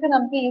ഫോമിലേക്ക്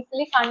നമുക്ക്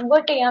ഈസിലി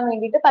കൺവേർട്ട് ചെയ്യാൻ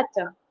വേണ്ടിയിട്ട്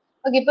പറ്റണം.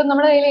 ഓക്കെ, ഇപ്പൊ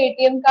നമ്മുടെ കയ്യിൽ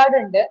ATM കാർഡ്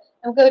ഉണ്ട്.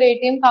 നമുക്ക് ഒരു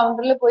ATM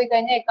കൗണ്ടറിൽ പോയി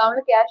കഴിഞ്ഞാൽ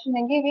അക്കൗണ്ടിൽ ക്യാഷ്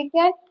ഉണ്ടെങ്കിൽ we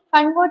can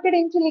converted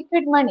in to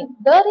liquid money.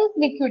 There is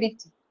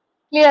liquidity.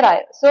 Clear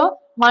ആയോ? സോ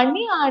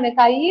മണി ആണ്,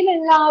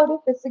 കയ്യിലുള്ള ആ ഒരു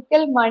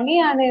ഫിസിക്കൽ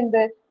മണിയാണ്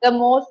എന്ത്, the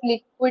most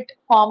liquid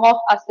form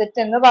of asset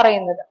എന്ന്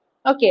പറയുന്നത്.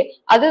 ഓക്കെ,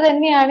 അത്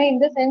തന്നെയാണ് in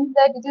the sense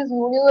that it is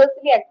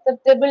universally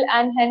acceptable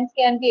and hence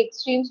can be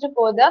exchanged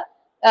for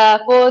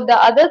the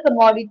other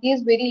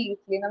commodities very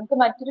easily. നമുക്ക്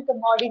മറ്റൊരു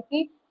കമോഡിറ്റി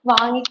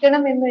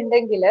വാങ്ങിക്കണം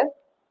എന്നുണ്ടെങ്കിൽ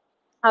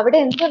അവിടെ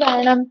എന്ത്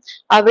വേണം,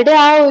 അവിടെ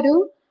ആ ഒരു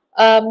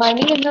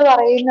മണി എന്ന്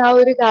പറയുന്ന ആ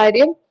ഒരു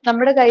കാര്യം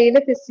നമ്മുടെ കയ്യിൽ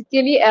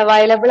ഫിസിക്കലി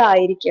അവൈലബിൾ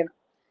ആയിരിക്കണം.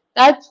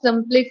 That's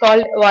simply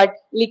called what?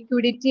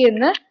 Liquidity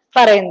എന്ന്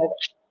പറയുന്നത്.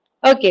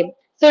 Okay.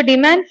 So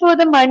demand for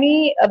the money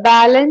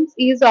balance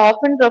is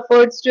often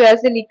referred to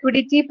as a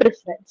liquidity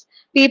preference.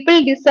 People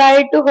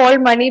decide to hold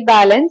money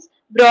balance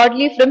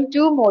broadly from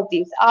two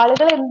motives.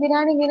 ആളുകൾ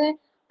എന്തിനാണ് ഇങ്ങനെ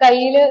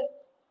കയ്യില്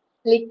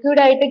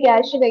liquid ആയിട്ട്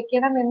cash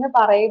വെക്കണം എന്ന്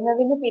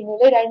പറയുന്നതിന്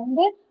പിന്നിൽ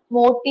രണ്ട്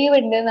മോട്ടീവ്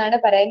ഉണ്ട് എന്നാണ്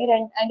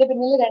പറയുന്നത്. അതിന്റെ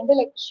പിന്നിൽ രണ്ട്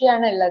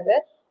ലക്ഷ്യമാണ് ഉള്ളത്.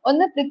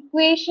 ഒന്ന്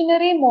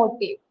precautionary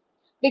motive.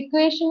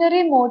 Precautionary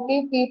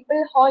motive, people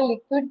hold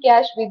liquid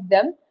cash with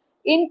them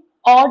in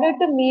order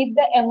to meet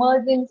the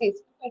emergencies.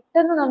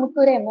 പെട്ടെന്ന്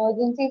നമുക്കൊരു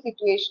എമർജൻസി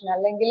സിറ്റുവേഷൻ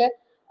അല്ലെങ്കിൽ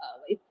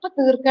ഇപ്പൊ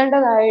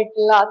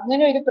തീർക്കേണ്ടതായിട്ടുള്ള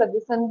അങ്ങനെ ഒരു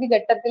പ്രതിസന്ധി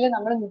ഘട്ടത്തിൽ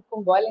നമ്മൾ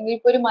നിൽക്കുമ്പോൾ, അല്ലെങ്കിൽ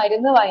ഇപ്പൊ ഒരു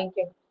മരുന്ന്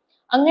വാങ്ങിക്കണം,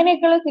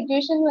 അങ്ങനെയൊക്കെയുള്ള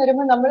സിറ്റുവേഷൻ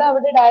വരുമ്പോൾ നമ്മൾ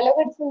അവിടെ ഡയലോഗ്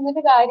അടിച്ച്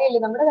നിന്നിട്ട്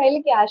കാര്യമില്ല, നമ്മുടെ കയ്യിൽ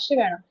ക്യാഷ്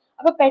വേണം.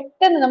 അപ്പൊ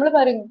പെട്ടെന്ന് നമ്മൾ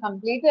പറയും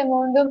കംപ്ലീറ്റ്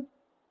എമൗണ്ടും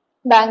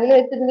ബാങ്കിൽ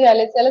വെച്ചിട്ടുണ്ട്,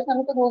 അല്ലെങ്കിൽ ചില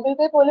സമയത്ത് ഗൂഗിൾ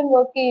പേ പോലും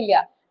വർക്ക്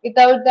ചെയ്യില്ല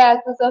without the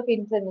access of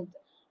internet.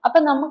 അപ്പൊ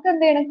നമുക്ക്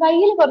എന്ത് ചെയ്യണം,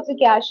 കയ്യിൽ കുറച്ച്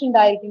ക്യാഷ്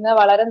ഉണ്ടായിരിക്കുന്നത്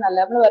വളരെ നല്ല.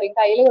 നമ്മൾ പറയും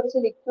കയ്യിൽ കുറച്ച്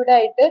ലിക്വിഡ്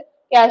ആയിട്ട്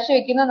ക്യാഷ്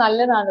വെക്കുന്നത്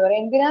നല്ലതാണ്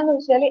പറയും. എന്തിനാന്ന്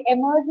വെച്ചാൽ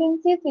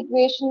എമർജൻസി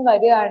സിറ്റുവേഷൻ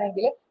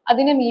വരികയാണെങ്കിൽ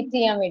അതിനെ മീറ്റ്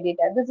ചെയ്യാൻ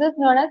വേണ്ടിയിട്ടാണ്. This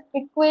is known as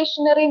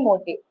precautionary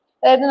motive.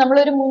 അതായത്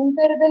നമ്മളൊരു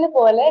മുൻകരുതൽ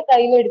പോലെ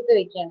കയ്യിൽ എടുത്ത്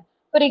വെക്കുകയാണ്.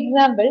 ഫോർ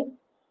എക്സാമ്പിൾ,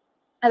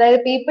 അതായത്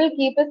people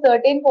keep A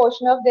certain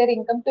portion of their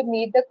income to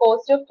meet the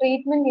cost of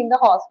treatment in the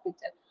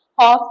hospital.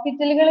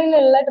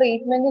 ഹോസ്പിറ്റലുകളിലുള്ള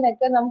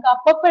ട്രീറ്റ്മെന്റിനൊക്കെ നമുക്ക്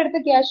അപ്പപ്പോ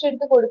എടുത്ത് ക്യാഷ്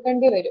എടുത്ത്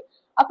കൊടുക്കേണ്ടി വരും.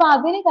 അപ്പൊ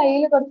അതിന്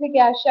കയ്യിൽ കുറച്ച്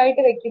ക്യാഷ്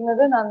ആയിട്ട്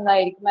വെക്കുന്നത്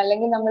നന്നായിരിക്കും.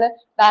 അല്ലെങ്കിൽ നമ്മൾ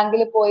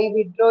ബാങ്കിൽ പോയി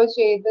വിഡ്രോ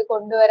ചെയ്ത്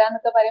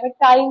കൊണ്ടുവരാന്നൊക്കെ പറയുമ്പോൾ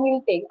ടൈം വിൽ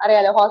ടേക്ക്.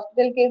 അറിയാലോ,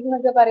 ഹോസ്പിറ്റൽ കേസ്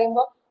എന്നൊക്കെ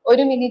പറയുമ്പോൾ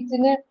ഒരു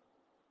മിനിറ്റിന്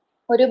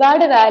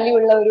ഒരുപാട് വാല്യൂ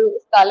ഉള്ള ഒരു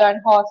സ്ഥലമാണ്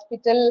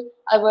ഹോസ്പിറ്റൽ.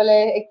 അതുപോലെ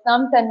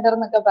എക്സാം സെന്റർ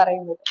എന്നൊക്കെ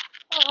പറയുന്നത്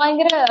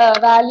ഭയങ്കര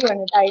വാല്യൂ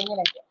ആണ്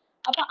ടൈമിനൊക്കെ.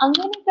 അപ്പൊ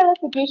അങ്ങനെയൊക്കെയുള്ള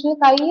സിറ്റുവേഷനിൽ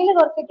കയ്യിൽ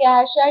കുറച്ച്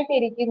ക്യാഷ് ആയിട്ട്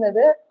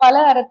ഇരിക്കുന്നത്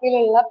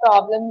പലതരത്തിലുള്ള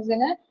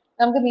പ്രോബ്ലംസിന്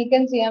നമുക്ക്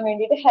നീക്കം ചെയ്യാൻ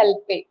വേണ്ടിയിട്ട്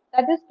ഹെൽപ്പ് ചെയ്യും.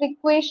 That is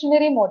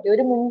precautionary motive.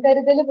 ഒരു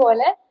മുൻകരുതൽ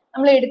പോലെ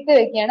നമ്മൾ എടുത്തു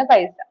വെക്കുകയാണ്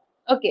പൈസ.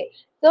 ഓക്കെ,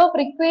 സോ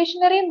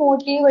പ്രിക്വേഷണറി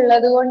മോട്ടീവ്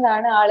ഉള്ളത്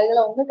കൊണ്ടാണ് ആളുകൾ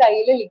ഒന്ന്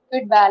കയ്യിൽ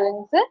ലിക്വിഡ്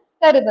ബാലൻസ്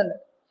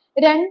കരുതുന്നത്.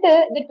 രണ്ട്,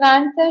 the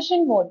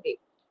transaction motive.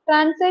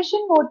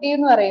 Transaction motive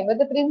എന്ന് പറയുമ്പോൾ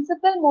the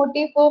principal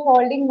motive for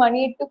holding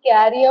money to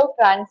carry out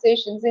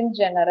transactions in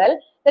general,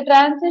 the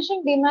transaction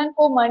demand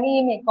for money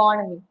in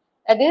economy.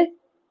 That is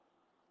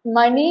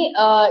മണി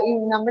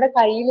നമ്മുടെ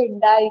കയ്യിൽ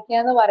ഉണ്ടായിരിക്കുക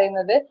എന്ന്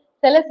പറയുന്നത്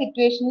ചില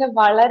സിറ്റുവേഷനിൽ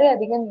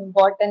വളരെയധികം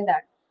ഇമ്പോർട്ടന്റ്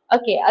ആണ്.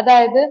 ഓക്കെ,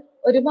 അതായത്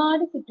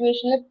ഒരുപാട്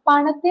സിറ്റുവേഷനിൽ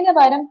പണത്തിന്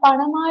പകരം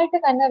പണമായിട്ട്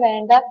തന്നെ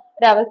വേണ്ട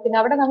ഒരവസ്ഥ.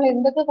 അവിടെ നമ്മൾ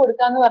എന്തൊക്കെ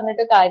കൊടുക്കാന്ന്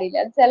പറഞ്ഞിട്ട്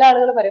കാര്യമില്ല. അത് ചില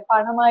ആളുകൾ പറയും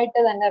പണമായിട്ട്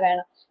തന്നെ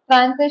വേണം.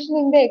 Transaction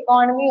in the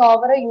economy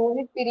over A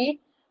unit period,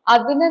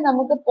 അതിനെ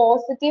നമുക്ക്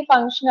പോസിറ്റീവ്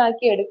ഫംഗ്ഷൻ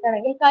ആക്കി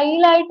എടുക്കണമെങ്കിൽ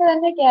കയ്യിലായിട്ട്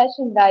തന്നെ ക്യാഷ്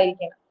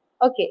ഉണ്ടായിരിക്കണം.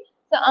 ഓക്കെ,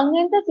 സോ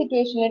അങ്ങനത്തെ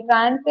സിറ്റുവേഷനിൽ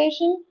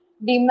ട്രാൻസാക്ഷൻ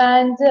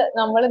ഡിമാൻഡ്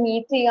നമ്മൾ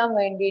മീറ്റ് ചെയ്യാൻ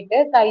വേണ്ടിയിട്ട്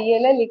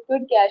കയ്യിൽ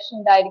ലിക്വിഡ് ക്യാഷ്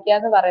ഉണ്ടായിരിക്കുക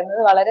എന്ന്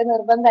പറയുന്നത് വളരെ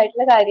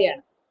നിർബന്ധമായിട്ടുള്ള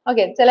കാര്യമാണ്.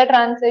 ഓക്കെ, ചില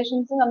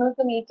ട്രാൻസാക്ഷൻസ്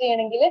നമ്മൾക്ക് മീറ്റ്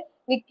ചെയ്യണമെങ്കിൽ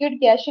ലിക്വിഡ്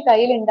ക്യാഷ്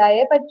കയ്യിൽ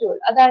ഉണ്ടായേ പറ്റുള്ളൂ.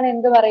 അതാണ്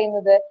എന്ത്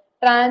പറയുന്നത്,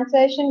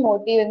 ട്രാൻസാക്ഷൻ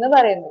മോട്ടീവ് എന്ന്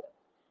പറയുന്നത്.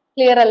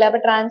 ക്ലിയർ അല്ലേ?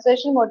 അപ്പൊ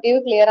ട്രാൻസാക്ഷൻ മോട്ടീവ്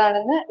ക്ലിയർ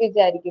ആണെന്ന്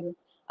വിചാരിക്കുന്നു.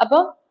 അപ്പൊ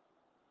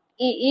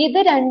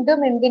ഇത് രണ്ടും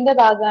എന്തിന്റെ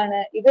ഭാഗമാണ്?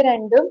 ഇത്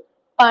രണ്ടും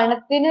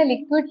പണത്തിന്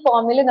ലിക്വിഡ്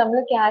ഫോമിൽ നമ്മൾ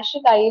ക്യാഷ്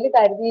കയ്യിൽ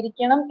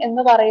കരുതിയിരിക്കണം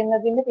എന്ന്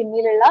പറയുന്നതിന്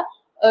പിന്നിലുള്ള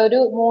ഒരു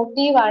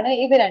മോട്ടീവാണ്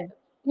ഇത് രണ്ടും.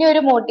 ഇനി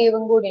ഒരു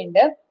മോട്ടീവും കൂടി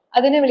ഉണ്ട്,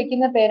 അതിനെ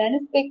വിളിക്കുന്ന പേരാണ്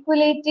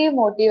സ്പെക്കുലേറ്റീവ്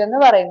മോട്ടീവ് എന്ന്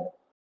പറയുന്നത്.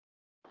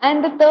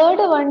 And the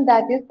third one,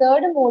 that is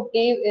third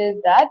motive is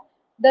that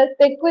the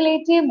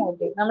speculative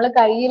motive. നമ്മൾ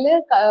കയ്യിൽ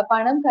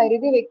പണം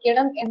കരുതി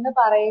വെക്കണം എന്ന്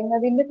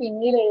പറയുന്നതിന്റെ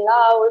പിന്നിലുള്ള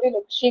ആ ഒരു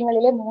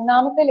ലക്ഷ്യങ്ങളിലെ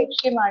മൂന്നാമത്തെ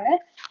ലക്ഷ്യമാണ്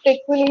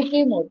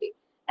speculative motive.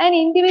 An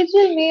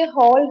individual may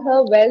hold her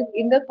wealth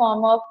in the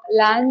form of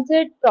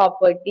landed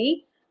property,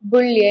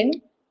 bullion,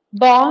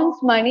 bonds,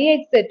 money,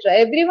 etc.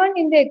 Everyone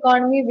in the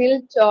economy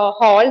will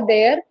hold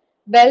their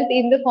wealth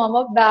in the form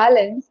of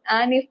balance,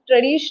 and if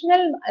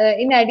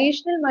in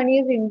additional money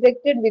is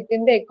injected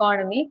within the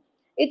economy,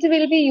 it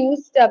will be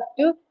used up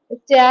to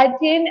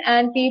statin,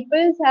 and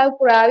peoples have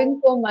craving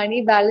for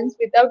money balance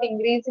without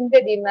increasing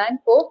the demand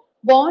for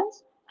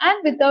bonds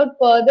and without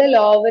further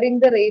lowering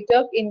the rate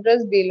of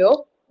interest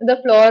below the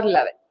floor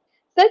level.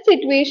 Such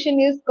situation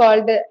is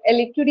called a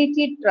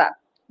liquidity trap.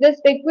 The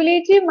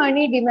speculative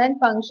money demand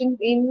functions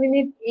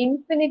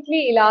infinitely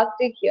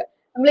elastic here.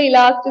 നമ്മൾ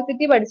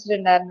elasticity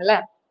പഠിച്ചിട്ടുണ്ടായിരുന്നല്ലേ.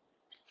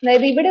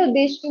 അതായത് ഇവിടെ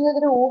ഉദ്ദേശിക്കുന്നത്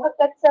ഒരു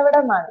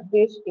ഊഹക്കച്ചവടമാണ്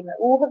ഉദ്ദേശിക്കുന്നത്.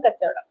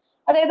 ഊഹക്കച്ചവടം.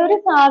 അതായത് ഒരു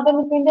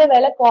സാധനത്തിന്റെ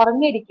വില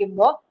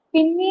കുറഞ്ഞിരിക്കുമ്പോൾ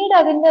പിന്നീട്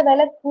അതിന്റെ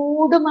വില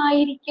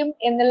കൂടുമായിരിക്കും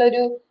എന്നുള്ള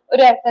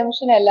ഒരു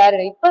അസംഷൻ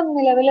എല്ലാവരുടെയും. ഇപ്പൊ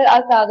നിലവിൽ ആ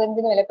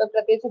സാധനത്തിന് വില, ഇപ്പൊ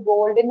പ്രത്യേകിച്ച്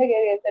ഗോൾഡിന്റെ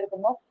കേസ്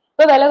എടുക്കുമ്പോൾ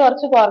ഇപ്പൊ വില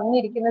കുറച്ച്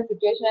കുറഞ്ഞിരിക്കുന്ന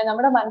സിറ്റുവേഷനായി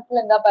നമ്മുടെ മനസ്സിൽ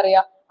എന്താ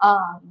പറയാ,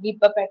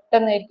 ഇപ്പൊ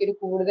പെട്ടെന്നായിരിക്കും ഒരു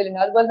കൂടുതലുണ്ട്.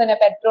 അതുപോലെ തന്നെ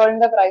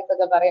പെട്രോളിന്റെ പ്രൈസ്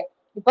ഒക്കെ പറയാം,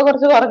 ഇപ്പൊ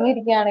കുറച്ച്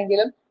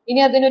കുറഞ്ഞിരിക്കുകയാണെങ്കിലും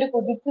ഇനി അതിനൊരു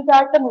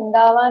കുതിച്ചുചാട്ടം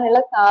ഉണ്ടാവാനുള്ള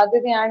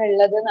സാധ്യതയാണ്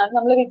ഉള്ളത് എന്നാണ്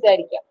നമ്മൾ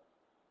വിചാരിക്കുക.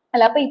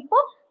 അല്ല, അപ്പൊ ഇപ്പൊ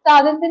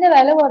സാധനത്തിന്റെ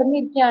വില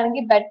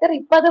കുറഞ്ഞിരിക്കുകയാണെങ്കിൽ ബെറ്റർ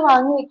ഇപ്പൊ അത്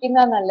വാങ്ങി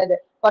വെക്കുന്ന നല്ലത്.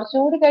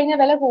 കുറച്ചുകൂടി കഴിഞ്ഞാൽ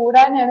വില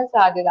കൂടാനാണ്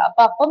സാധ്യത.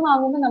 അപ്പൊ അപ്പം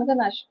വാങ്ങുമ്പോൾ നമുക്ക്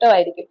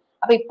നഷ്ടമായിരിക്കും.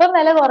 അപ്പൊ ഇപ്പം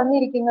വില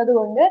കുറഞ്ഞിരിക്കുന്നത്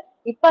കൊണ്ട്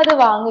ഇപ്പൊ അത്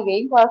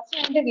വാങ്ങുകയും കുറച്ച്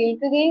കഴിഞ്ഞിട്ട്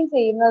വിൽക്കുകയും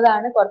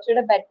ചെയ്യുന്നതാണ്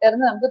കുറച്ചുകൂടെ ബെറ്റർ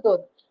എന്ന് നമുക്ക്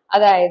തോന്നും.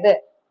 അതായത്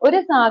ഒരു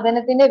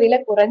സാധനത്തിന്റെ വില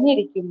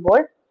കുറഞ്ഞിരിക്കുമ്പോൾ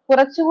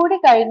കുറച്ചുകൂടി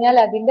കഴിഞ്ഞാൽ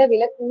അതിന്റെ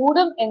വില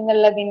കൂടും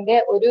എന്നുള്ളതിന്റെ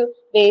ഒരു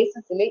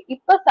ബേസിസിൽ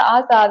ഇപ്പൊ ആ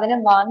സാധനം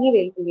വാങ്ങി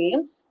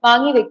വെക്കുകയും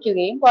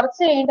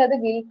കുറച്ച് കഴിഞ്ഞിട്ട് അത്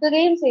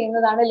വിൽക്കുകയും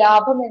ചെയ്യുന്നതാണ്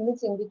ലാഭം എന്ന്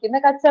ചിന്തിക്കുന്ന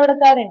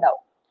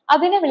കച്ചവടക്കാരുണ്ടാവും.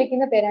 അതിനെ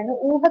വിളിക്കുന്ന പേരാണ്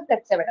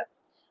ഊഹക്കച്ചവടം.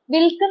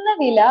 വിൽക്കുന്ന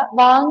വില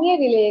വാങ്ങിയ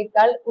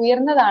വിലയേക്കാൾ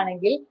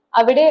ഉയർന്നതാണെങ്കിൽ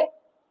അവിടെ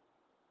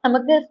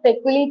നമുക്ക്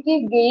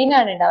സ്പെക്കുലേറ്റീവ് ഗെയിൻ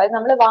ആണ് ഉണ്ടാവുക.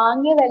 നമ്മൾ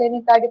വാങ്ങിയ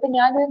വിലനെക്കാട്ടി, ഇപ്പൊ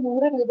ഞാനൊരു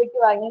 100 രൂപയ്ക്ക്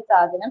വാങ്ങിയ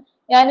സാധനം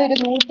ഞാനൊരു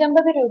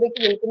 150 രൂപയ്ക്ക്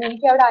വിൽക്കുന്നു,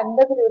 എനിക്ക് അവിടെ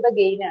 50 രൂപ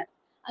ഗെയിൻ ആണ്.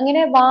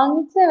 അങ്ങനെ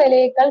വാങ്ങിച്ച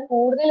വിലയേക്കാൾ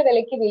കൂടുതൽ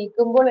വിലയ്ക്ക്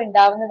വിൽക്കുമ്പോൾ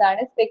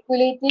ഉണ്ടാവുന്നതാണ്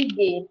സ്പെക്കുലേറ്റീവ്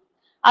ഗെയിൻ.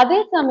 അതേ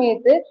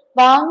സമയത്ത്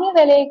വാങ്ങിയ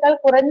വിലയേക്കാൾ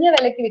കുറഞ്ഞ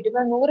വിലയ്ക്ക് വിറ്റു,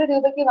 ഇപ്പൊ 100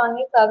 രൂപയ്ക്ക്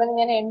വാങ്ങിയ സാധനം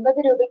ഞാൻ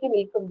 80 രൂപയ്ക്ക്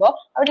വിൽക്കുമ്പോൾ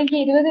അവിടെ എനിക്ക്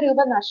 20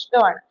 രൂപ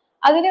നഷ്ടമാണ്.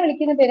 അതിനെ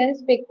വിളിക്കുന്ന പേരാണ്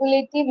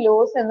സ്പെക്കുലേറ്റീവ്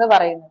ലോസ് എന്ന്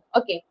പറയുന്നത്.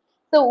 ഓക്കെ,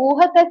 സോ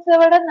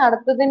ഊഹക്കച്ചവടം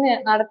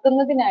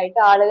നടത്തുന്നതിനായിട്ട്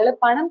ആളുകൾ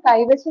പണം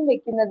കൈവശം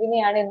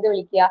വെക്കുന്നതിനെയാണ് എന്ത്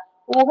വിളിക്കുക?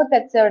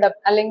 ഊഹക്കച്ചവടം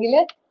അല്ലെങ്കിൽ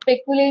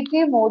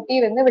സ്പെക്കുലേറ്റീവ്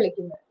മോട്ടീവ് എന്ന്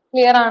വിളിക്കുന്നത്.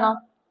 ക്ലിയർ ആണോ?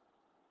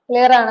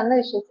 ക്ലിയർ ആണെന്ന്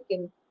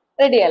വിശ്വസിക്കുന്നു.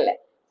 റെഡി അല്ലേ?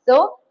 സോ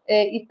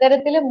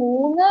ഇത്തരത്തില്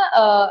 3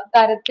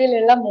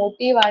 തരത്തിലുള്ള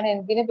മോട്ടീവാണ്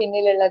എന്തിനു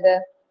പിന്നിലുള്ളത്?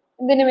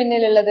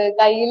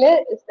 കയ്യില്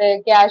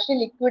ക്യാഷ്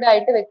ലിക്വിഡ്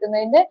ആയിട്ട്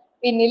വെക്കുന്നതിന്റെ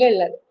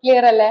പിന്നിലുള്ളത്.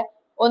 ക്ലിയർ അല്ലേ?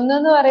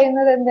 ഒന്നെന്ന്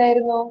പറയുന്നത്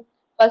എന്തായിരുന്നു?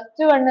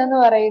 ഫസ്റ്റ് വൺ എന്ന്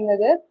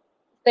പറയുന്നത്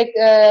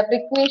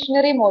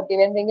പ്രിക്വേഷണറി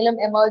മോട്ടീവ്. എന്തെങ്കിലും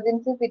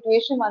എമർജൻസി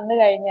സിറ്റുവേഷൻ വന്നു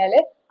കഴിഞ്ഞാൽ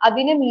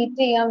അതിനെ മീറ്റ്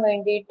ചെയ്യാൻ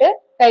വേണ്ടിയിട്ട്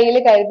കയ്യിൽ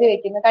കരുതി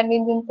വെക്കുന്ന,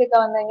 കണ്ടിൻജൻസി ഒക്കെ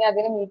വന്നു കഴിഞ്ഞാൽ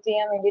അതിനെ മീറ്റ്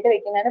ചെയ്യാൻ വേണ്ടിയിട്ട്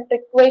വെക്കുന്നതാണ്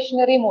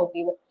precautionary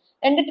motive.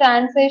 2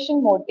 transaction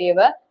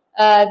motive.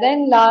 Then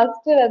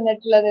last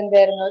വന്നിട്ടുള്ളത്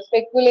എന്തായിരുന്നു?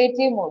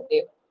 Speculative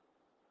motive.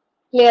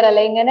 ക്ലിയർ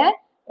അല്ലേ? ഇങ്ങനെ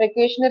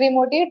precautionary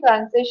motive,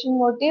 transaction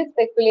motive,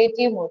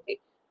 speculative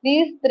motive.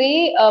 These 3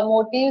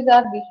 motives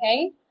are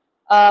behind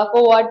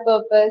for what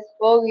purpose?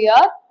 For we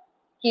are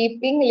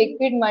keeping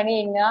liquid money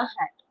in our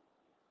hand.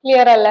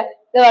 Clear അല്ലേ?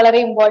 ഇത് വളരെ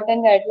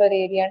important ആയിട്ടുള്ള ഒരു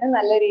area ആണ്.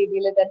 നല്ല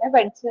രീതിയിൽ തന്നെ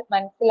പഠിച്ച്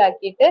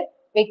മനസ്സിലാക്കിയിട്ട്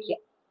വെക്കുക.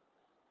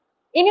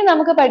 ഇനി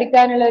നമുക്ക്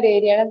പഠിക്കാനുള്ള ഒരു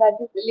ഏരിയ ആണ്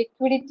that is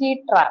liquidity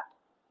trap.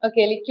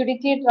 Okay,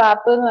 liquidity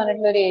trap എന്ന്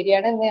പറഞ്ഞിട്ടുള്ള ഒരു ഏരിയ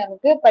ആണ് ഇന്ന്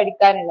നമുക്ക്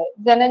പഠിക്കാനുള്ളത്.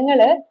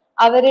 ജനങ്ങള്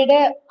അവരുടെ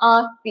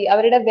ആസ്തി,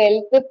 അവരുടെ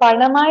വെൽത്ത്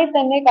പണമായി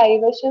തന്നെ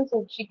കൈവശം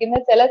സൂക്ഷിക്കുന്ന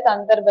ചില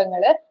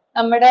സന്ദർഭങ്ങള്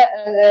നമ്മുടെ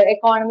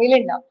എക്കോണമിയിൽ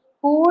ഉണ്ടാവും.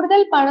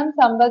 കൂടുതൽ പണം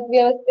സമ്പദ്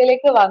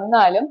വ്യവസ്ഥയിലേക്ക്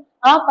വന്നാലും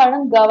ആ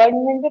പണം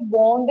ഗവൺമെന്റ്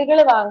ബോണ്ടുകൾ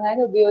വാങ്ങാൻ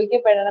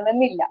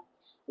ഉപയോഗിക്കപ്പെടണമെന്നില്ല.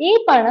 ഈ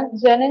പണം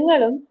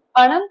ജനങ്ങളും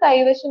പണം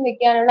കൈവശം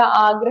വെക്കാനുള്ള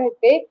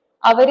ആഗ്രഹത്തെ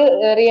അവര്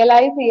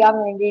റിയലൈസ് ചെയ്യാൻ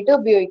വേണ്ടിയിട്ട്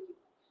ഉപയോഗിക്കും.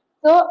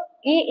 സോ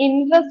ഈ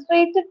ഇൻട്രസ്റ്റ്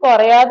റേറ്റ്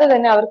കുറയാതെ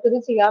തന്നെ അവർക്ക് ഇത്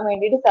ചെയ്യാൻ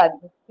വേണ്ടിയിട്ട്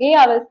സാധിക്കും. ഈ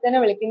അവസ്ഥനെ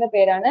വിളിക്കുന്ന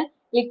പേരാണ്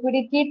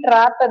ലിക്വിഡിറ്റി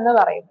ട്രാപ്പ് എന്ന്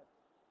പറയുന്നത്.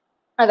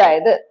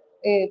 അതായത്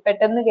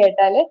പെട്ടെന്ന്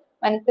കേട്ടാല്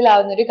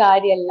മനസ്സിലാവുന്ന ഒരു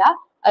കാര്യമല്ല,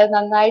 അത്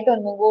നന്നായിട്ട്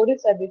ഒന്നും കൂടി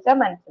ശ്രദ്ധിച്ചാൽ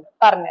മനസ്സിലാവും.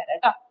 പറഞ്ഞുതരാം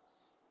കേട്ടോ.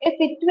 A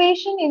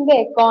situation in the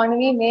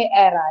economy may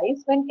arise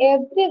when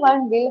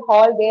everyone will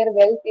hold their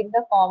wealth in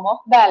the form of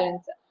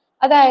balance.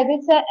 അതായത്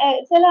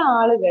ചില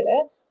ആളുകള്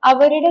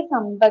അവരുടെ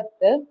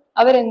സമ്പത്ത്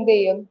അവരെന്ത്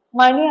ചെയ്യും?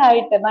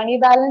 മണി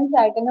ബാലൻസ്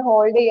ആയിട്ട് തന്നെ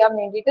ഹോൾഡ് ചെയ്യാൻ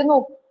വേണ്ടിയിട്ട്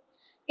നോക്കും.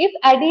 If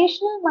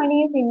additional money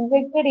is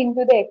injected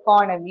into the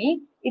economy,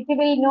 it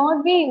will not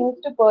be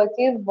used to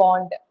purchase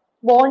bond.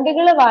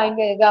 ബോണ്ടുകൾ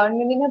വാങ്ങിക്കാൻ,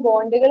 ഗവൺമെന്റിന്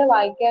ബോണ്ടുകൾ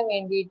വാങ്ങിക്കാൻ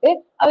വേണ്ടിയിട്ട്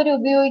അവർ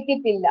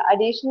ഉപയോഗിക്കത്തില്ല.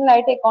 അഡീഷണൽ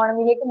ആയിട്ട്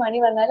എക്കോണമിയിലേക്ക് മണി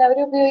വന്നാൽ അവർ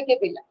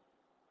ഉപയോഗിക്കത്തില്ല.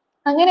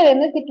 അങ്ങനെ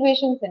വരുന്ന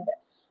സിറ്റുവേഷൻസ് ഉണ്ട്.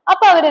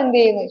 അപ്പൊ അവരെന്ത്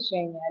ചെയ്യുന്ന വെച്ച്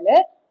കഴിഞ്ഞാല്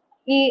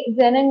ഈ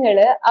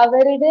ജനങ്ങള്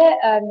അവരുടെ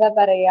എന്താ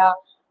പറയാ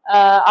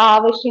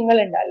ആവശ്യങ്ങൾ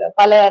ഉണ്ടല്ലോ,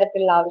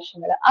 പലതരത്തിലുള്ള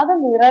ആവശ്യങ്ങൾ, അത്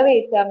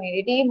നിറവേറ്റാൻ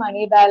വേണ്ടിയിട്ട് ഈ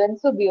മണി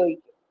ബാലൻസ്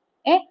ഉപയോഗിക്കും.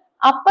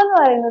 അപ്പെന്ന്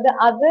പറയുന്നത്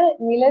അത്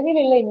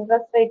നിലവിലുള്ള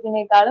ഇൻട്രസ്റ്റ്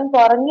റേറ്റിനേക്കാളും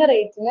കുറഞ്ഞ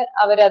റേറ്റിന്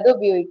അവരത്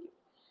ഉപയോഗിക്കും.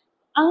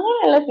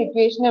 അങ്ങനെയുള്ള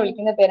സിറ്റുവേഷനെ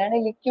വിളിക്കുന്ന പേരാണ്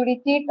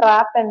ലിക്വിഡിറ്റി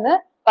ട്രാപ്പ് എന്ന്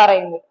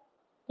പറയുന്നത്.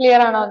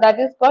 ക്ലിയർ ആണോ?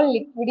 That is called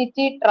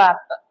liquidity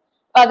trap.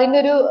 അപ്പൊ അതിന്റെ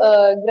ഒരു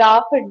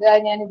ഗ്രാഫ് ഉണ്ട്,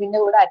 അത് ഞാൻ ഇതിന്റെ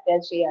കൂടെ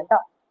അറ്റാച്ച് ചെയ്യാം കേട്ടോ.